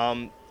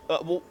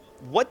 Well,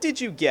 what did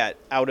you get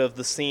out of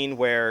the scene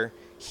where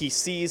he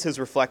sees his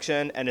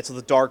reflection and it's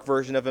the dark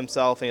version of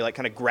himself, and he like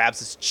kind of grabs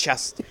his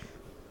chest,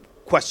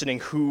 questioning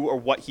who or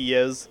what he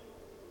is?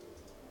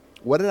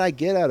 What did I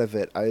get out of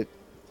it? I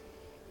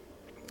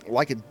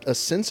like a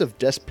sense of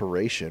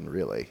desperation,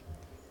 really.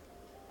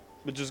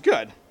 Which is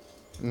good.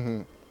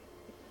 Mm-hmm.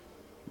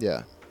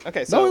 Yeah.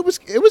 Okay, so no, it was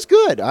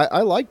good.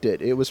 I liked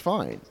it. It was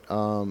fine.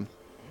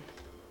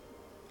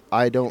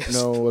 I don't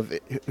know of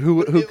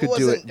who could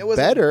do it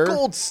better.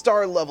 Gold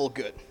star level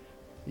good.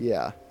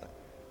 Yeah.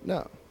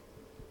 No.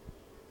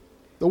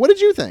 But what did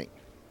you think?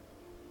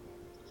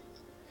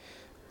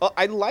 Well,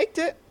 I liked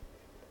it,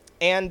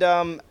 and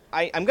I'm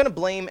going to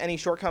blame any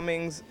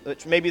shortcomings,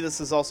 which maybe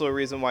this is also a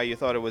reason why you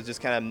thought it was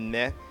just kind of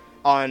meh,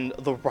 on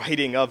the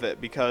writing of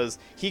it, because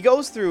he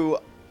goes through,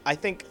 I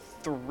think,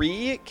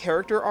 3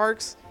 character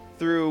arcs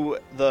through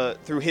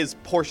his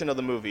portion of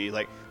the movie.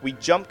 Like, we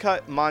jump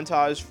cut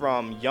montage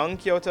from young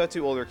Kyoto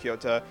to older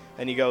Kyoto,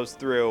 and he goes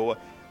through,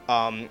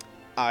 I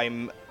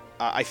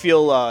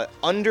feel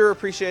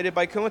underappreciated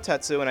by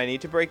Kumatetsu and I need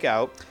to break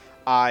out.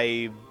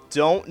 I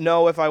don't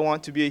know if I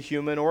want to be a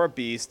human or a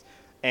beast,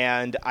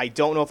 and I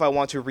don't know if I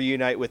want to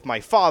reunite with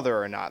my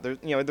father or not.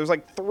 There's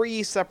like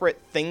 3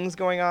 separate things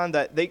going on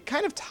that they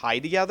kind of tie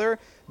together,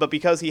 but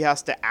because he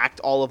has to act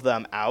all of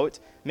them out,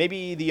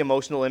 maybe the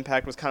emotional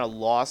impact was kind of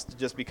lost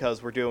just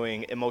because we're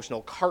doing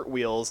emotional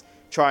cartwheels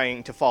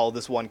trying to follow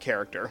this one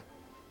character.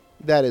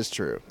 That is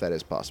true. That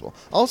is possible.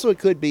 Also, it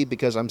could be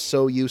because I'm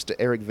so used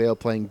to Eric Vale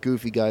playing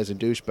goofy guys and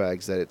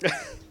douchebags that it's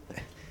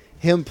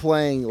him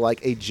playing like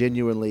a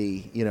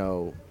genuinely,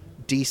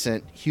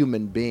 decent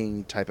human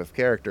being type of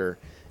character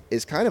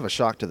is kind of a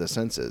shock to the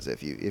senses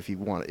if you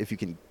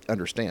can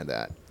understand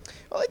that.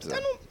 Well, it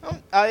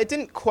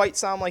didn't quite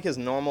sound like his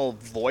normal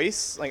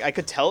voice. Like, I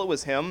could tell it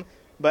was him,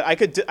 but I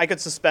could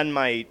suspend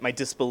my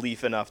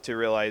disbelief enough to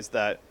realize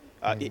that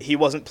he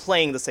wasn't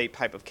playing the same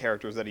type of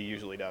characters that he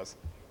usually does.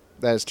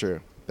 That is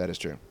true.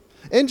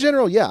 In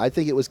general, yeah, I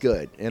think it was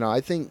good. I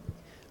think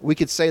we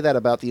could say that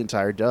about the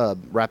entire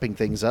dub. Wrapping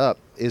things up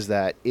is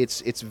that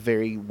it's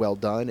very well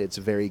done. It's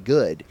very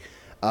good.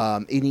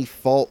 Any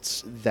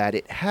faults that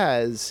it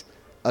has,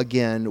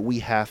 again, we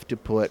have to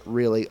put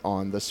really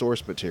on the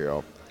source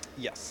material.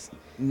 Yes.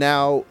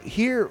 Now,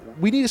 here,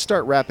 we need to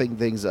start wrapping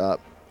things up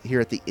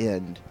here at the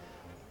end.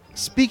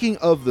 Speaking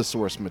of the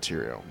source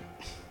material,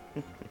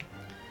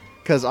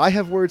 because I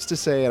have words to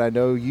say, and I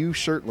know you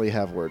certainly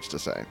have words to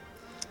say.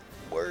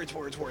 Words.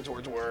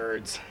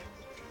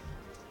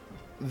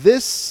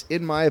 This,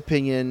 in my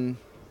opinion,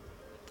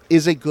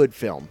 is a good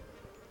film.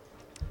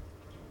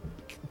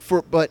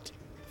 But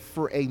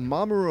for a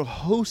Mamoru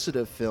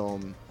Hosoda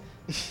film,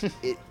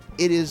 it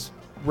is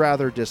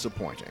rather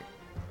disappointing.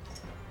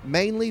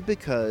 Mainly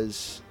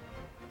because,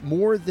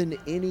 more than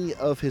any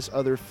of his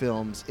other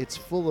films, it's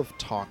full of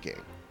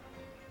talking.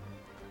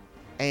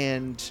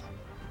 And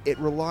it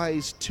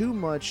relies too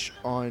much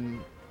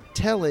on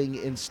telling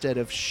instead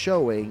of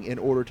showing in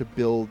order to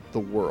build the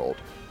world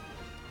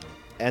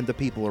and the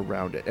people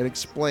around it and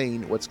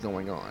explain what's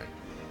going on.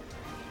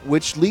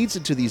 Which leads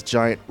into these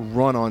giant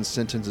run-on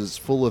sentences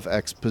full of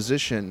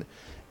exposition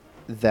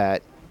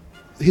that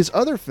his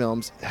other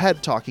films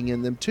had talking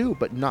in them too,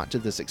 but not to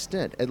this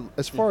extent,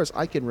 as far as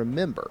I can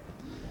remember.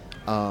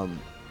 There's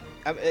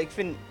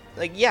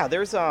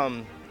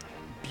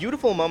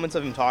beautiful moments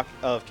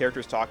of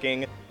characters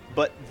talking,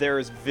 but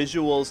there's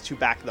visuals to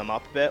back them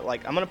up a bit.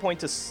 Like, I'm going to point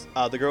to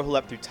The Girl Who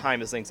Leapt Through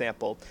Time as an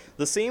example.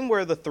 The scene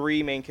where the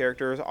three main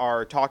characters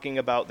are talking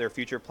about their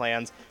future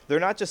plans, they're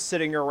not just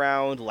sitting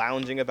around,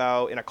 lounging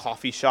about in a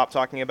coffee shop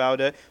talking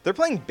about it. They're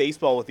playing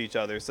baseball with each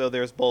other, so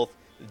there's both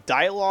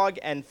dialogue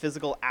and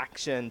physical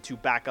action to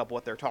back up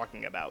what they're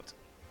talking about.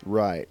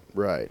 Right.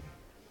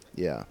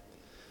 Yeah.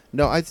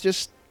 No, I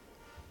just...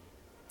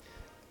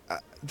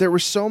 there were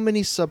so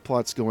many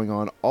subplots going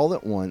on all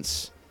at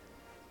once,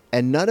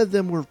 and none of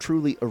them were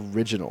truly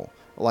original.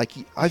 Like,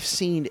 I've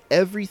seen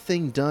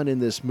everything done in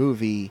this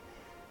movie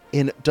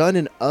done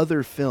in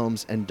other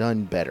films and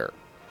done better.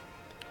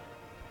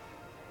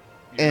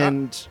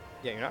 You're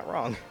not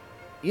wrong.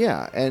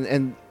 Yeah,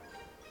 and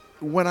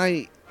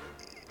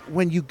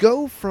when you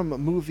go from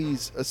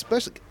movies,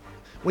 especially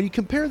when you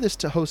compare this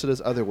to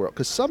Hosoda's Otherworld,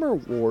 because Summer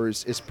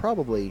Wars is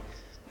probably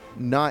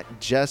not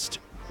just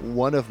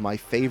one of my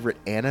favorite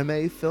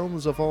anime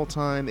films of all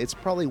time. It's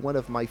probably one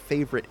of my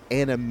favorite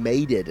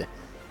animated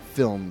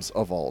films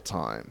of all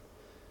time.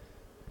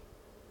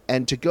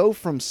 And to go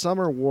from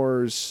Summer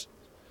Wars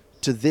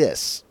to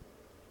this,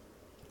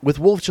 with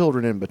Wolf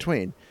Children in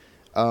between,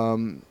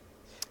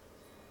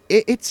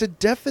 it's a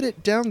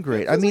definite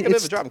downgrade. I mean, it's a bit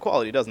of a drop in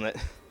quality, doesn't it?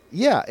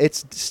 Yeah,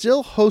 it's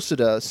still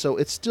Hosoda, so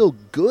it's still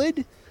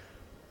good.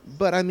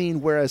 But I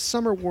mean, whereas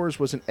Summer Wars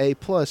was an A+,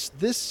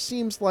 this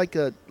seems like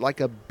a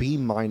B-.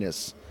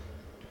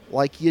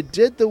 Like, you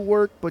did the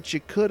work, but you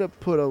could have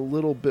put a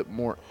little bit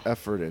more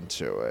effort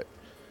into it.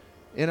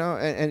 You know,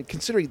 and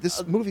considering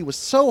this movie was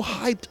so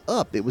hyped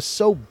up, it was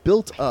so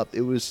built up,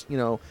 it was, you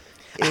know,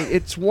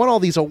 it's won all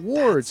these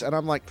awards, and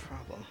I'm like,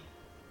 Problem.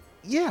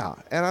 yeah,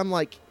 and I'm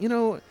like, you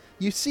know,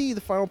 you see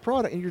the final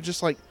product, and you're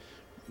just like,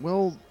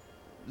 well,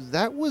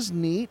 that was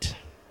neat.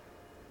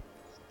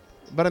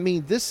 But I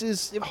mean, this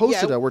is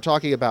Hosoda we're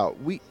talking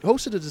about.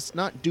 Hosoda does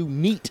not do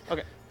neat.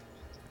 Okay.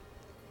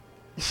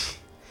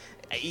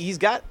 He's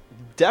got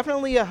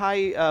definitely a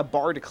high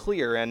bar to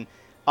clear, and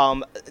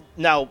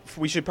now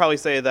we should probably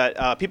say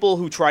that people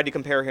who tried to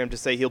compare him to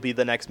say he'll be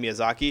the next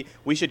Miyazaki,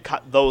 we should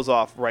cut those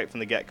off right from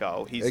the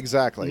get-go. He's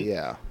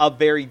yeah, a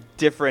very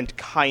different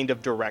kind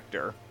of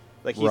director.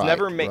 Like, he's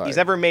never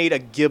made a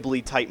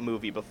Ghibli type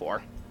movie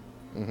before.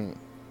 Mm-hmm.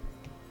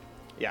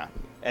 Yeah.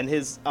 And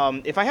his,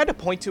 if I had to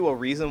point to a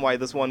reason why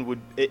this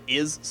one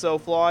is so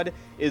flawed,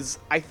 is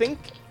I think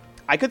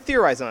I could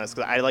theorize on this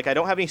because I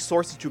don't have any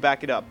sources to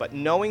back it up. But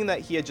knowing that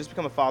he had just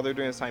become a father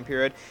during this time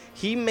period,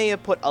 he may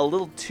have put a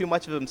little too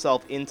much of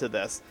himself into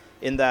this.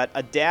 In that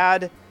a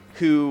dad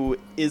who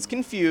is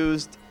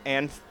confused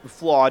and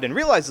flawed and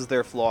realizes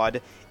they're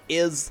flawed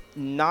is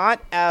not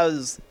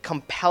as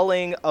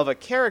compelling of a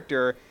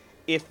character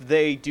if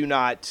they do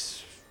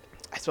not.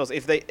 I suppose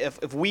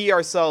if we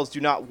ourselves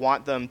do not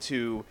want them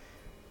to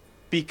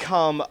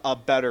become a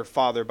better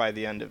father by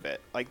the end of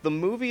it. Like, the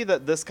movie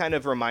that this kind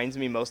of reminds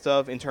me most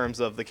of in terms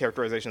of the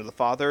characterization of the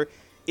father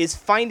is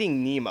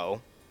Finding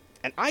Nemo.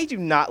 And I do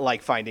not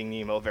like Finding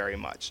Nemo very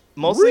much.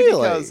 Mostly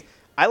because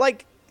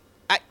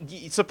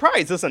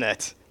surprise, isn't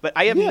it? But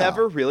I have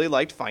never really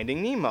liked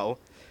Finding Nemo.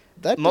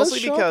 That mostly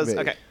does shock because me.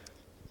 Okay.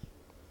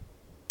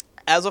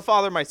 As a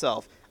father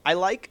myself, I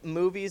like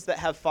movies that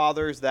have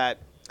fathers that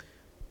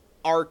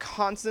are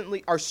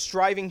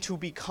striving to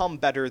become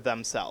better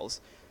themselves.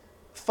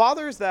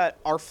 Fathers that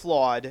are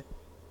flawed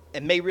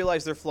and may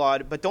realize they're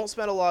flawed, but don't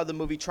spend a lot of the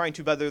movie trying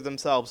to better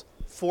themselves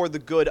for the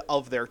good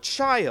of their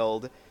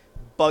child,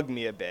 bug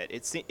me a bit.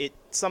 It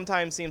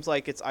sometimes seems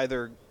like it's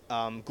either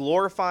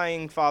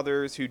glorifying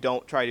fathers who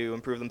don't try to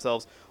improve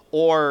themselves,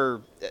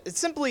 or it's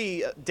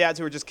simply dads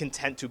who are just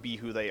content to be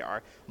who they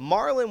are.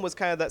 Marlon was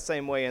kind of that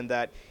same way in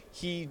that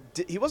he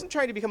wasn't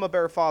trying to become a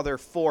better father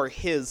for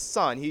his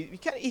son. He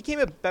became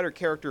a better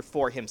character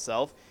for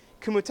himself.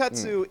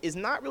 Kumotetsu is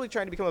not really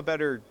trying to become a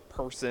better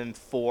person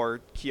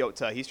for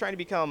Kyota. He's trying to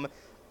become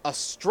a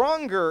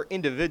stronger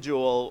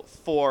individual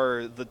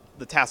for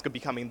the task of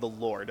becoming the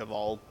lord of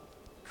all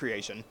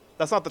creation.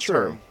 That's not the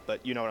term,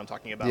 but you know what I'm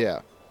talking about.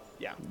 Yeah.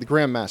 Yeah. The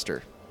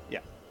Grandmaster. Yeah.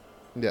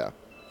 Yeah.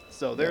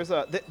 So there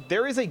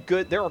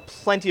are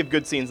plenty of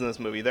good scenes in this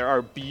movie. There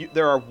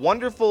are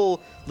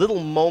wonderful little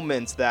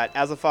moments that,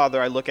 as a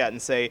father, I look at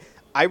and say,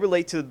 I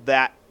relate to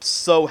that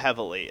so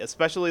heavily,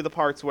 especially the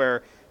parts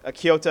where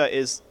Kyota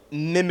is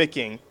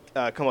mimicking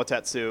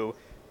Kumotetsu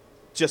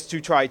just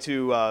to try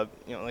to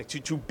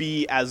to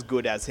be as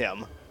good as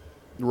him.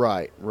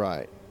 Right.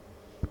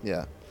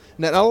 Yeah.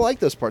 Now, I like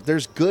those parts.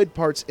 There's good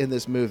parts in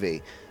this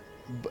movie,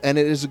 and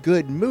it is a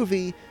good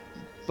movie,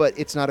 but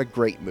it's not a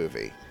great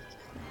movie.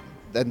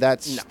 And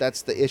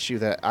that's the issue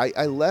that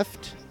I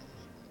left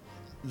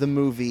the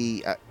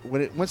movie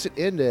once it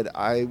ended.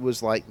 I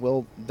was like,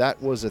 well,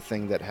 that was a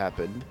thing that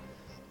happened.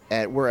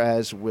 And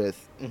whereas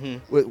with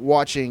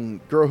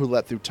watching Girl Who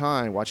Leapt Through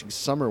Time, watching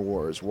Summer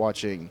Wars,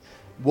 watching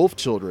Wolf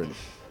Children,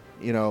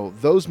 you know,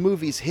 those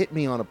movies hit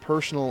me on a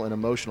personal and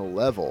emotional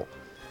level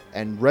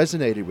and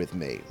resonated with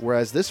me.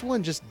 Whereas this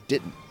one just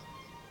didn't.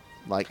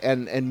 Like,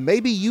 and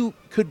maybe you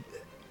could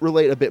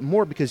relate a bit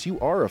more because you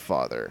are a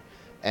father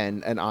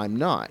and I'm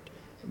not.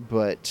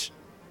 But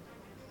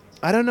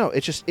I don't know.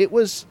 It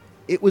was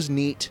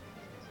neat,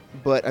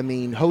 but I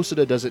mean,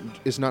 Hosoda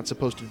is not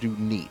supposed to do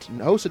neat.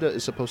 Hosoda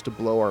is supposed to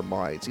blow our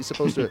minds. He's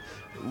supposed to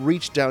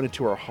reach down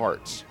into our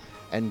hearts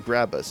and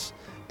grab us,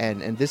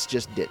 and this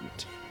just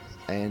didn't.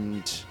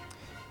 And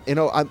you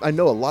know, I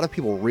know a lot of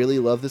people really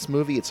love this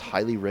movie. It's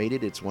highly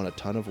rated. It's won a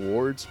ton of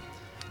awards,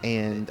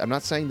 and I'm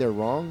not saying they're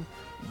wrong,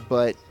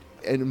 but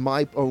in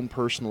my own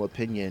personal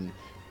opinion,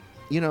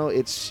 you know,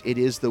 it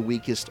is the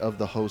weakest of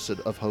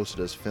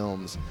Hosoda's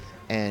films,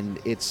 and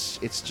it's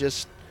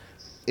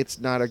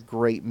not a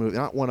great movie.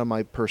 Not one of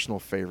my personal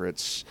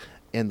favorites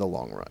in the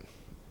long run.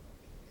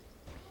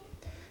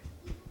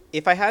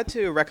 If I had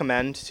to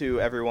recommend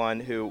to everyone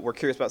who were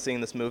curious about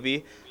seeing this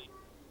movie,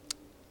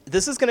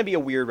 this is going to be a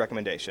weird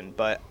recommendation,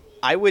 but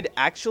I would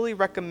actually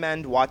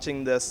recommend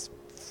watching this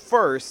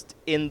first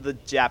in the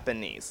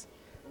Japanese,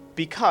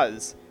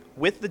 because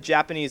with the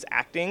Japanese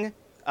acting,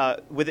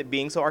 with it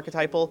being so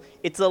archetypal,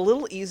 it's a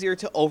little easier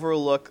to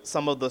overlook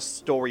some of the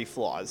story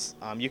flaws.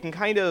 You can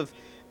kind of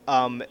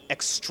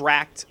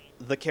extract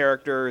the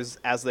characters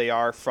as they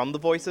are from the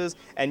voices,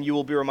 and you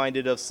will be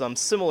reminded of some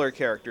similar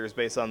characters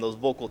based on those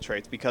vocal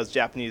traits, because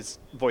Japanese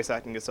voice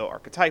acting is so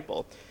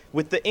archetypal.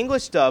 With the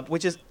English dub,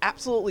 which is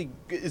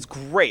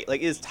great,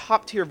 like, it is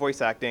top tier voice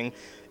acting,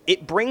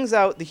 it brings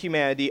out the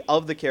humanity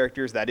of the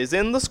characters that is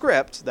in the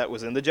script, that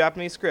was in the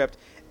Japanese script,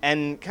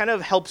 and kind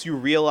of helps you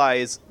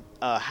realize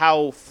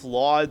how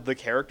flawed the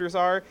characters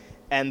are,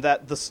 and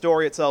that the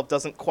story itself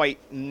doesn't quite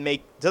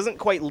lead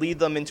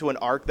them into an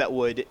arc that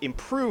would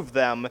improve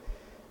them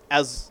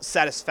as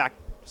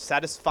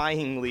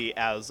satisfyingly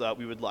as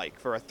we would like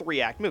for a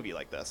 3-act movie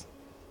like this.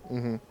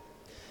 Mm-hmm.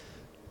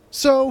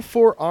 So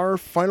for our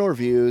final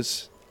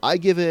reviews, I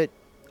give it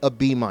a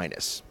B-.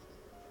 What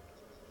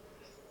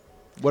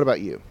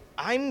about you?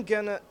 I'm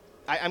gonna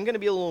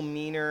be a little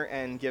meaner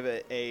and give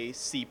it a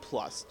C+,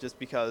 just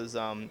because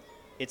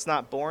it's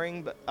not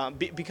boring, but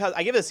because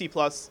I give it a C+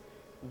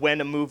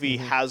 when a movie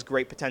has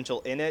great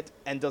potential in it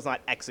and does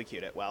not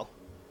execute it well.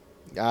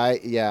 I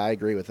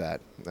agree with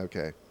that.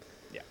 Okay.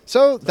 Yeah.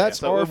 So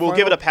that's our we'll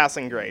give it a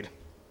passing grade.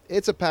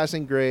 It's a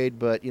passing grade,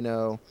 but you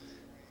know,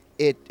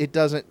 it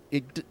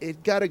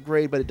got a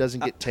grade, but it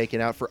doesn't get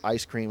taken out for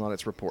ice cream on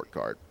its report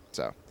card.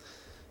 So,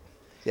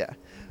 yeah.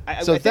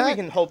 I think we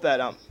can hope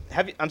that.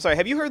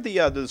 Have you heard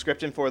the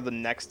description for the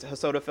next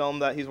Hosoda film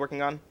that he's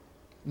working on?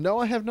 No,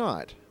 I have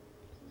not.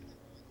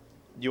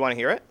 Do you want to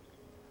hear it?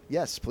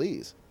 Yes,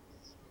 please.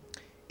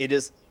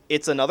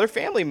 It's another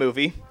family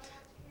movie.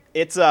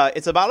 It's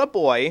about a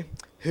boy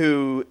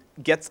who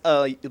gets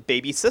a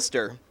baby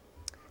sister,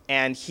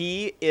 and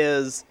he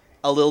is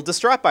a little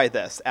distraught by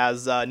this,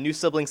 as new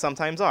siblings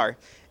sometimes are.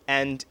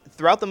 And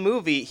throughout the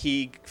movie,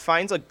 he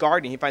finds a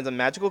garden. He finds a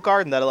magical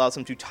garden that allows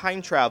him to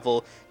time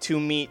travel to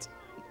meet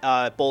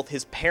both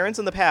his parents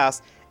in the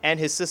past and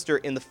his sister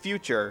in the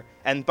future.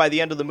 And by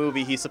the end of the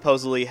movie, he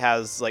supposedly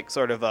has like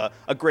sort of a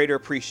greater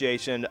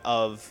appreciation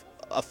of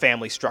a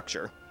family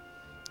structure.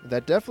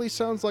 That definitely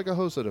sounds like a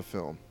Hosoda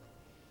film,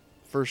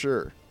 for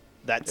sure.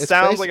 That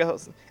sounds like a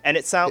Hosoda, and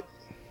it sounds.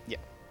 Yeah.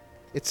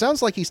 It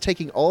sounds like he's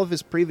taking all of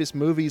his previous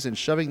movies and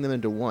shoving them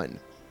into one.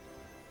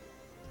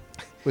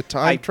 With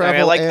time travel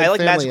and I like family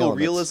magical elements.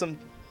 realism,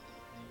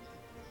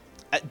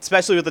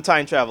 especially with the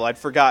time travel. I'd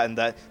forgotten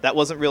that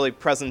wasn't really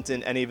present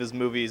in any of his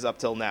movies up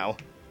till now.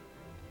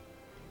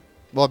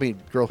 Well, I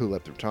mean, Girl Who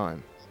Leapt Through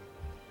Time.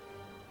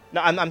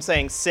 No, I'm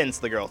saying since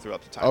The Girl Threw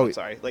Up the Time. Oh, I'm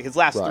sorry. Like, his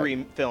last right.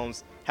 3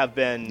 films have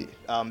been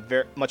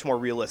very much more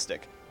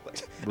realistic.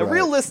 Right,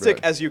 realistic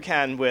right. as you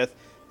can with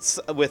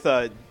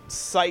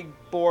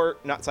cyborg,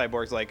 not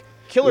cyborgs, like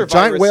killer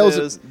giant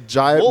viruses,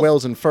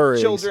 whales and furries.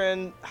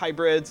 children,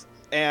 hybrids,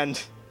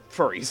 and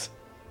furries.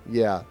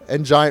 Yeah,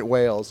 and giant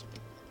whales.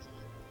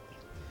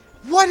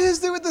 What is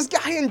there with this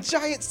guy and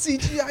giant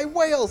CGI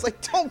whales? I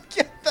don't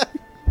get that.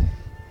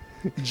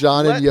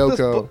 John and Let this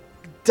Yoko. book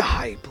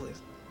die, please.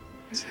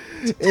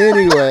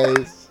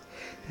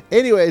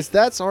 Anyways,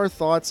 that's our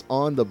thoughts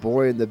on The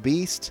Boy and the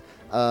Beast.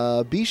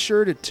 Be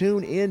sure to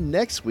tune in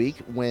next week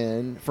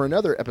for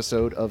another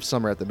episode of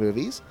Summer at the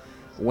Movies,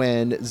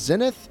 when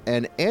Zenith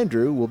and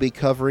Andrew will be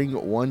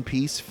covering One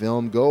Piece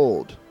Film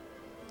Gold.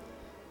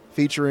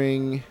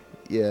 Featuring,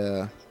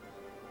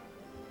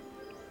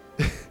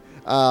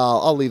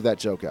 I'll leave that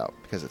joke out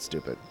because it's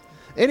stupid.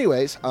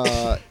 Anyways,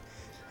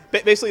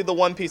 basically the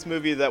One Piece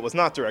movie that was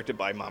not directed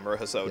by Mamoru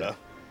Hosoda. Yeah.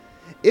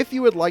 If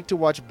you would like to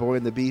watch Boy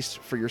and the Beast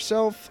for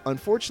yourself,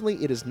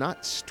 unfortunately, it is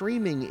not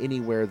streaming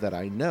anywhere that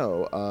I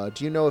know.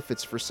 Do you know if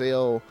it's for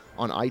sale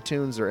on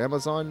iTunes or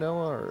Amazon,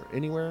 Noah, or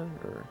anywhere?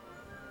 Or?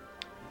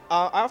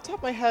 Off the top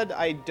of my head,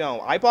 I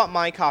don't. I bought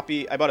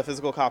a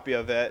physical copy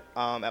of it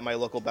at my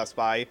local Best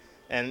Buy,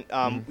 and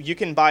you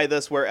can buy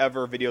this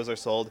wherever videos are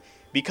sold.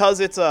 Because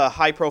it's a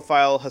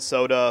high-profile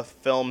Hosoda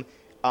film,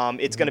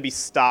 it's going to be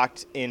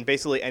stocked in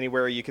basically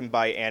anywhere you can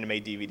buy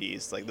anime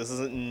DVDs. Like, this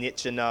isn't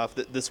niche enough.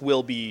 This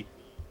will be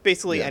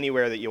basically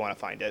anywhere that you want to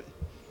find it.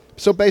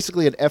 So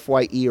basically an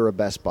FYE or a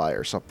Best Buy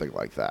or something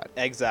like that.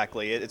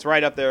 Exactly. It's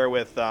right up there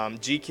with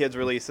G-Kids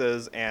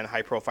releases and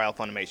high-profile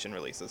Funimation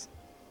releases.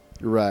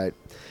 Right.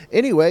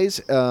 Anyways,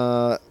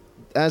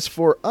 as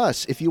for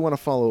us, if you want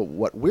to follow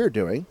what we're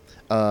doing,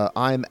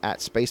 I'm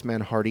at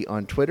Spaceman Hardy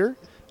on Twitter.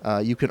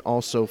 You can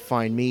also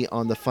find me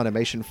on the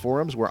Funimation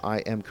forums, where I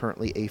am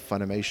currently a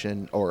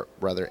Funimation, or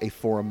rather, a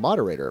forum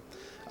moderator.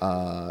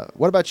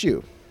 What about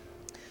you?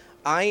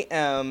 I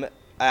am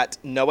at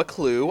Noah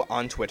Clue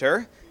on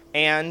Twitter,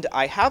 and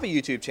I have a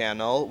YouTube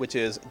channel, which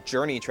is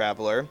Journey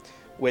Traveler,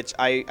 which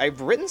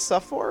I've written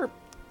stuff for.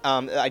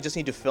 I just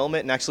need to film it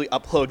and actually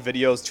upload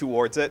videos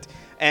towards it.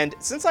 And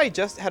since I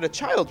just had a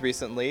child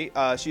recently,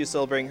 she is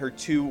celebrating her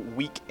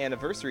 2-week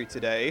anniversary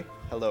today.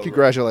 Hello.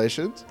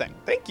 Congratulations.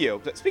 Thank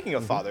you. But speaking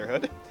of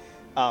fatherhood,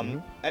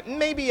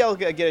 maybe I'll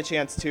get a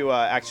chance to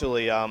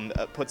actually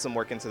put some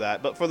work into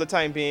that. But for the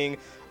time being,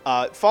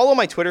 follow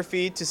my Twitter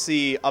feed to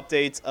see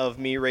updates of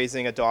me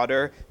raising a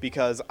daughter,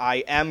 because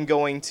I am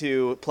going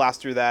to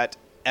plaster that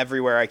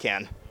everywhere I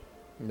can.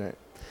 Right.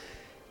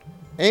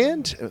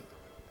 And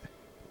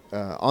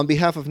on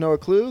behalf of Noah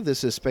Clue,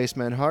 this is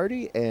Spaceman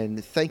Hardy,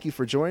 and thank you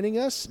for joining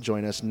us.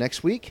 Join us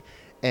next week,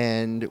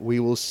 and we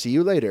will see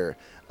you later.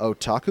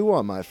 Otaku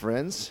on, my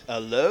friends.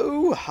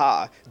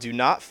 Aloha. Do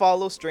not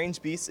follow strange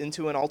beasts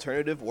into an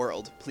alternative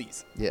world,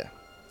 please. Yeah.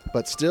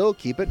 But still,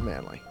 keep it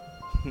manly.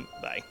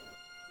 Bye.